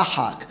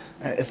hadahak.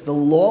 If the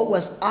law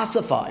was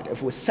ossified, if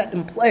it was set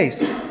in place,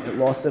 it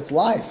lost its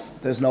life.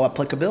 There's no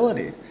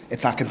applicability.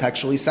 It's not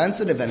contextually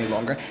sensitive any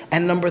longer.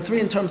 And number three,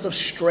 in terms of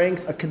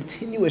strength, a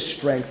continuous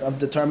strength of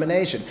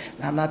determination.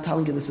 Now, I'm not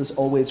telling you this is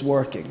always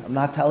working. I'm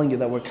not telling you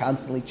that we're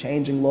constantly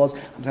changing laws.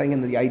 I'm telling you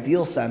in the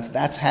ideal sense,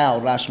 that's how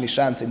Rash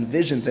Mishans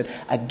envisions it,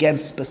 again,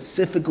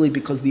 specifically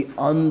because the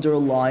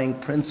underlying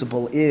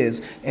principle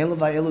is,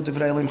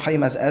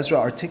 as Ezra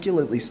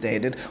articulately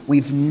stated,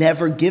 we've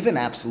never given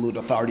absolute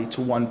authority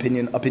to one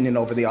opinion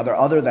over the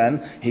other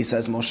than, he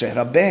says, Moshe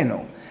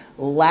Rabbeinu.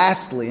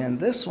 Lastly, and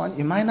this one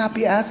you might not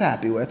be as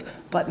happy with,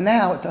 but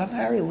now at the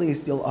very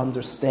least you'll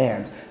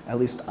understand, at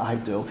least I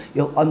do,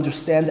 you'll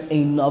understand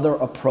another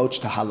approach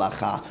to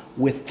halacha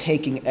with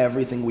taking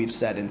everything we've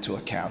said into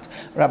account.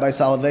 Rabbi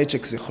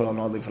Soloveitchik,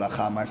 Zichrono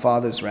Livracha, my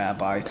father's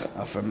rabbi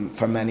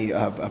for many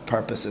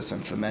purposes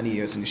and for many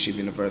years in Yeshiva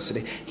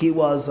University, he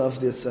was of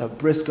this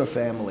Brisker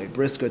family,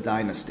 Brisker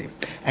dynasty.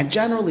 And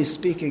generally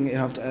speaking,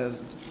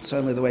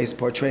 certainly the way he's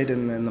portrayed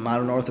in the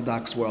modern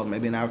Orthodox world,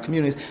 maybe in our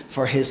communities,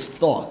 for his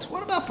thought.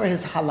 What about for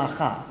his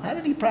halakha? How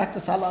did he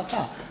practice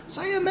halakha?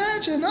 So you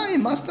imagine, he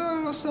must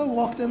have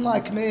walked in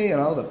like me,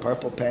 the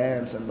purple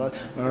pants. No.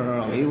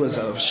 He was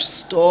a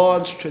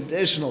staunch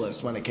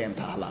traditionalist when it came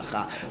to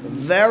halakha.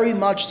 Very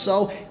much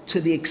so, to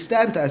the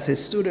extent, as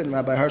his student,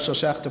 Rabbi Hershel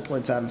Schachter,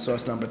 points out in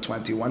source number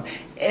 21,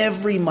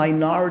 every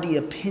minority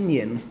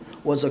opinion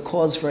was a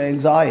cause for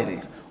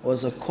anxiety,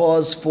 was a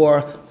cause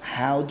for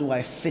how do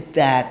I fit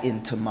that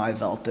into my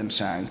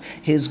Weltanschauung?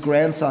 His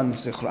grandson,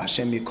 Zichro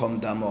Hashem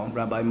Yikom Damo,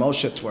 Rabbi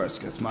Moshe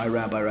Twersky, it's my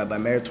rabbi, Rabbi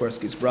Meir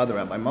Twersky's brother,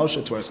 Rabbi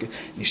Moshe Twersky,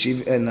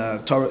 in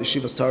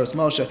Yeshiva's Torah's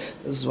Moshe.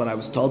 This is what I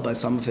was told by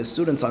some of his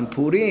students on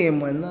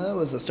Purim, when there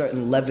was a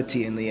certain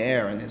levity in the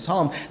air in his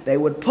home. They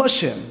would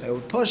push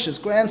his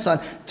grandson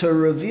to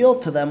reveal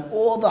to them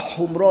all the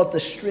humrot, the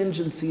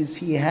stringencies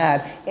he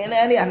had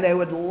and they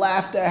would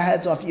laugh their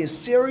heads off. You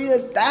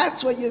serious?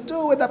 That's what you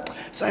do with them?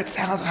 So it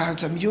sounds hard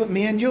to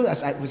me and you.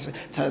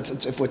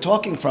 If we're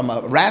talking from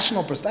a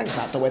rational perspective, it's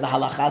not the way the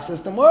halakha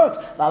system works.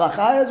 The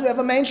halakha is we have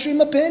a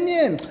mainstream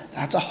opinion.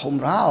 That's a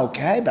humrah,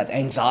 okay? But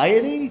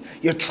anxiety?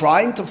 You're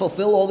trying to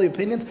fulfill all the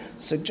opinions?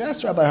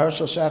 Suggests Rabbi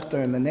Hershel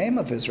Schachter in the name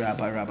of his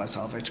rabbi, Rabbi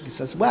Soloveitchik, he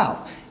says,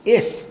 well,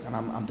 if, and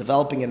I'm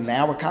developing it in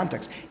our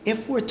context,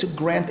 if we're to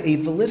grant a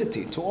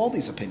validity to all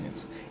these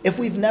opinions, if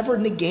we've never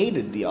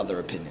negated the other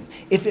opinion,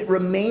 if it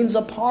remains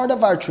a part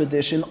of our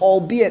tradition,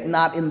 albeit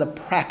not in the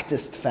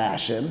practiced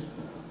fashion,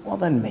 well,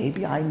 then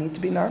maybe I need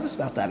to be nervous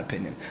about that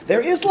opinion.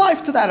 There is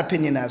life to that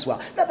opinion as well.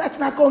 Now, that's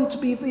not going to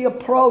be the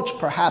approach,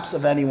 perhaps,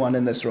 of anyone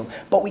in this room,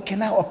 but we can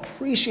now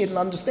appreciate and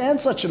understand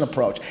such an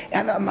approach.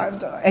 And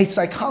a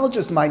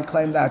psychologist might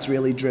claim that's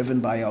really driven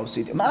by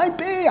OCD. It might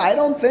be. I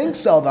don't think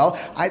so, though.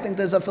 I think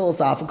there's a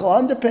philosophical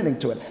underpinning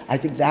to it. I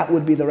think that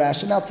would be the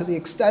rationale, to the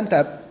extent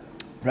that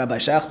Rabbi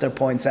Schachter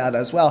points out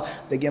as well,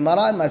 the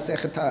Gemara in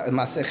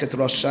Masechet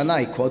Rosh Hashanah,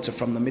 he quotes it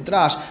from the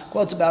Midrash,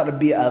 quotes about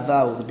Rabbi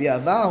Avahu. Rabbi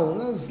Avahu,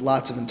 there's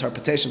lots of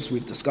interpretations,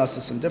 we've discussed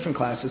this in different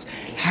classes,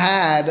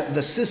 had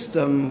the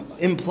system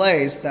in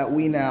place that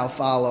we now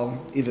follow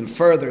even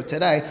further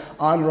today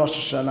on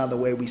Rosh Hashanah, the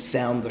way we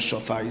sound the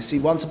shofar. You see,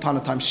 once upon a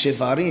time,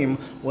 Shivarim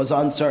was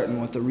uncertain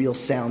what the real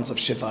sounds of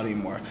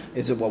Shivarim were.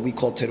 Is it what we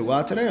call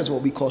Teruah today, or is it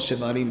what we call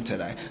Shivarim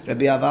today?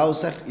 Rabbi Avahu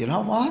said, you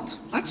know what?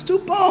 Let's do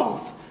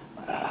both.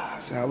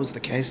 If that was the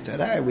case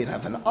today, we'd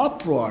have an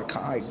uproar.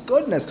 My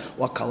goodness,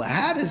 what color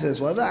hat is this?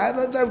 We'd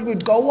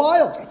go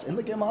wild. That's in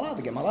the Gemara.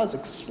 The Gemara is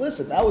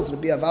explicit. That was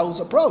Rabbi Avahu's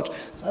approach.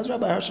 Says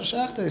Rabbi Hershel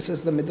Schachter, he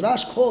says the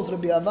Midrash calls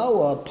Rabbi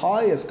Avahu a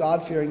pious,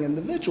 God-fearing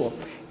individual.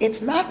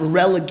 it's not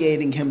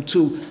relegating him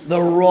to the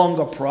wrong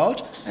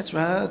approach. It's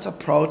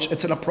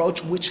an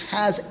approach which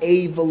has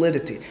a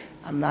validity.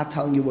 I'm not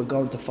telling you we're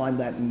going to find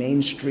that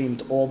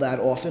mainstreamed all that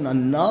often.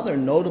 Another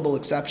notable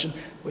exception,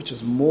 which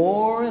is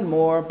more and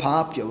more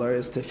popular,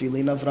 is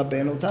Tefillin of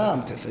Rabbeinu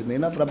Tam.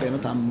 Tefillin of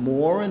Rabbeinu Tam,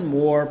 more and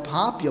more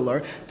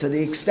popular to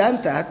the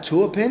extent that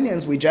two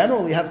opinions, we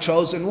generally have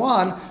chosen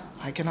one.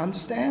 I can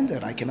understand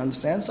it. I can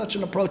understand such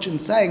an approach in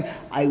saying,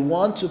 I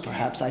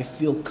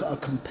feel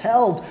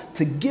compelled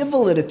to give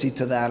validity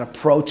to that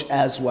approach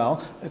as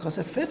well, because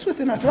it fits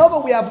within us. No,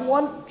 but we have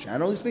one,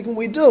 generally speaking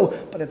we do,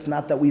 but it's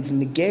not that we've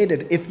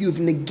negated. If you've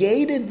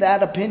negated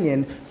that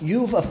opinion,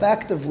 you've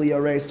effectively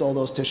erased all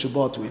those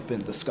teshubot we've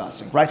been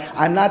discussing, right?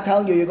 I'm not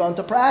telling you you're going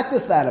to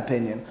practice that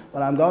opinion,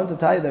 but I'm going to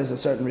tell you there's a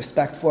certain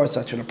respect for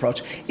such an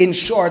approach. In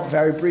short,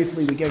 very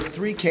briefly, we gave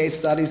 3 case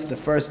studies, the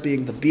first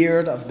being the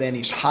beard of Ben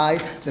Ish Hai,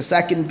 the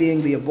second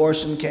being the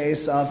abortion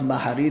case of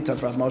Maharit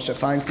of Rav Moshe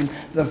Feinstein.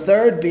 The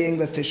third being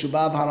the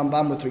Teshubah of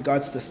Harambam with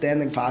regards to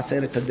standing for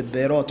Aseret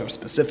Tadiberot, or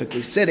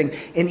specifically sitting.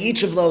 In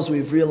each of those,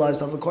 we've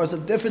realized over the course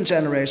of different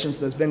generations,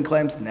 there's been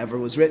claims never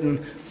was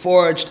written,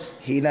 forged,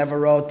 he never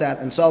wrote that,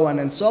 and so on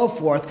and so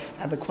forth.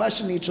 And the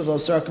question in each of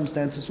those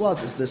circumstances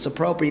was, is this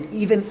appropriate,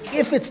 even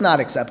if it's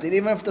not accepted,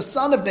 even if the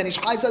son of Ben Ish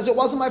Hai says it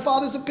wasn't my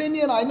father's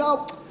opinion, I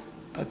know.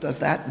 But does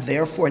that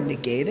therefore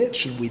negate it?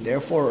 Should we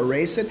therefore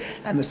erase it?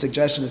 And the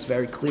suggestion is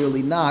very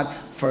clearly not,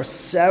 for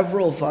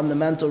several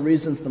fundamental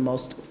reasons. The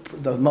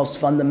most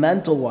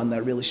fundamental one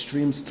that really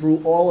streams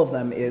through all of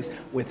them is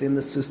within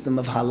the system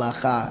of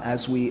halacha,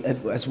 as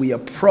we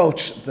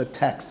approach the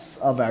texts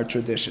of our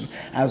tradition,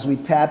 as we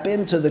tap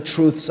into the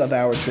truths of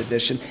our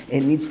tradition,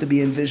 it needs to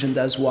be envisioned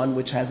as one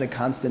which has a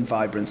constant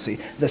vibrancy.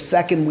 The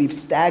second we've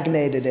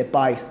stagnated it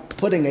by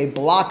putting a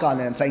block on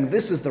it and saying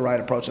this is the right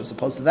approach as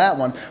opposed to that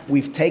one,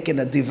 we've taken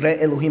a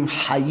divrei Elohim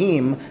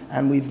hayim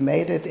and we've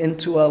made it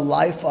into a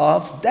life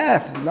of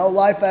death, no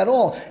life at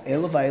all.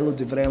 Elu va'elu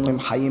divrei Elohim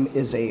hayim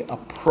is a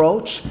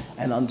approach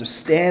and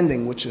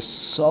understanding which is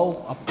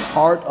so a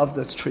part of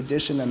this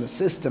tradition and the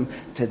system,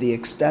 to the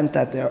extent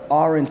that there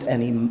aren't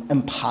any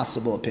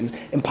impossible opinions.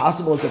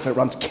 Impossible is if it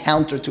runs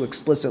counter to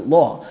explicit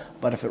law.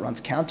 But if it runs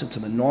counter to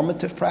the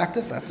normative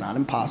practice, that's not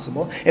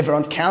impossible. If it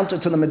runs counter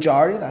to the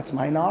majority, that's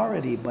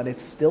minority. But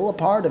it's still a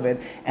part of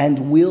it,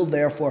 and will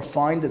therefore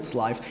find its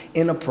life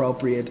in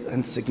appropriate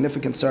and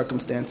significant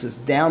circumstances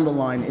down the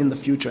line in the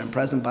future and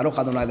present. Baruch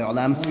Adonai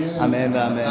Le'olam. Amen. Amen.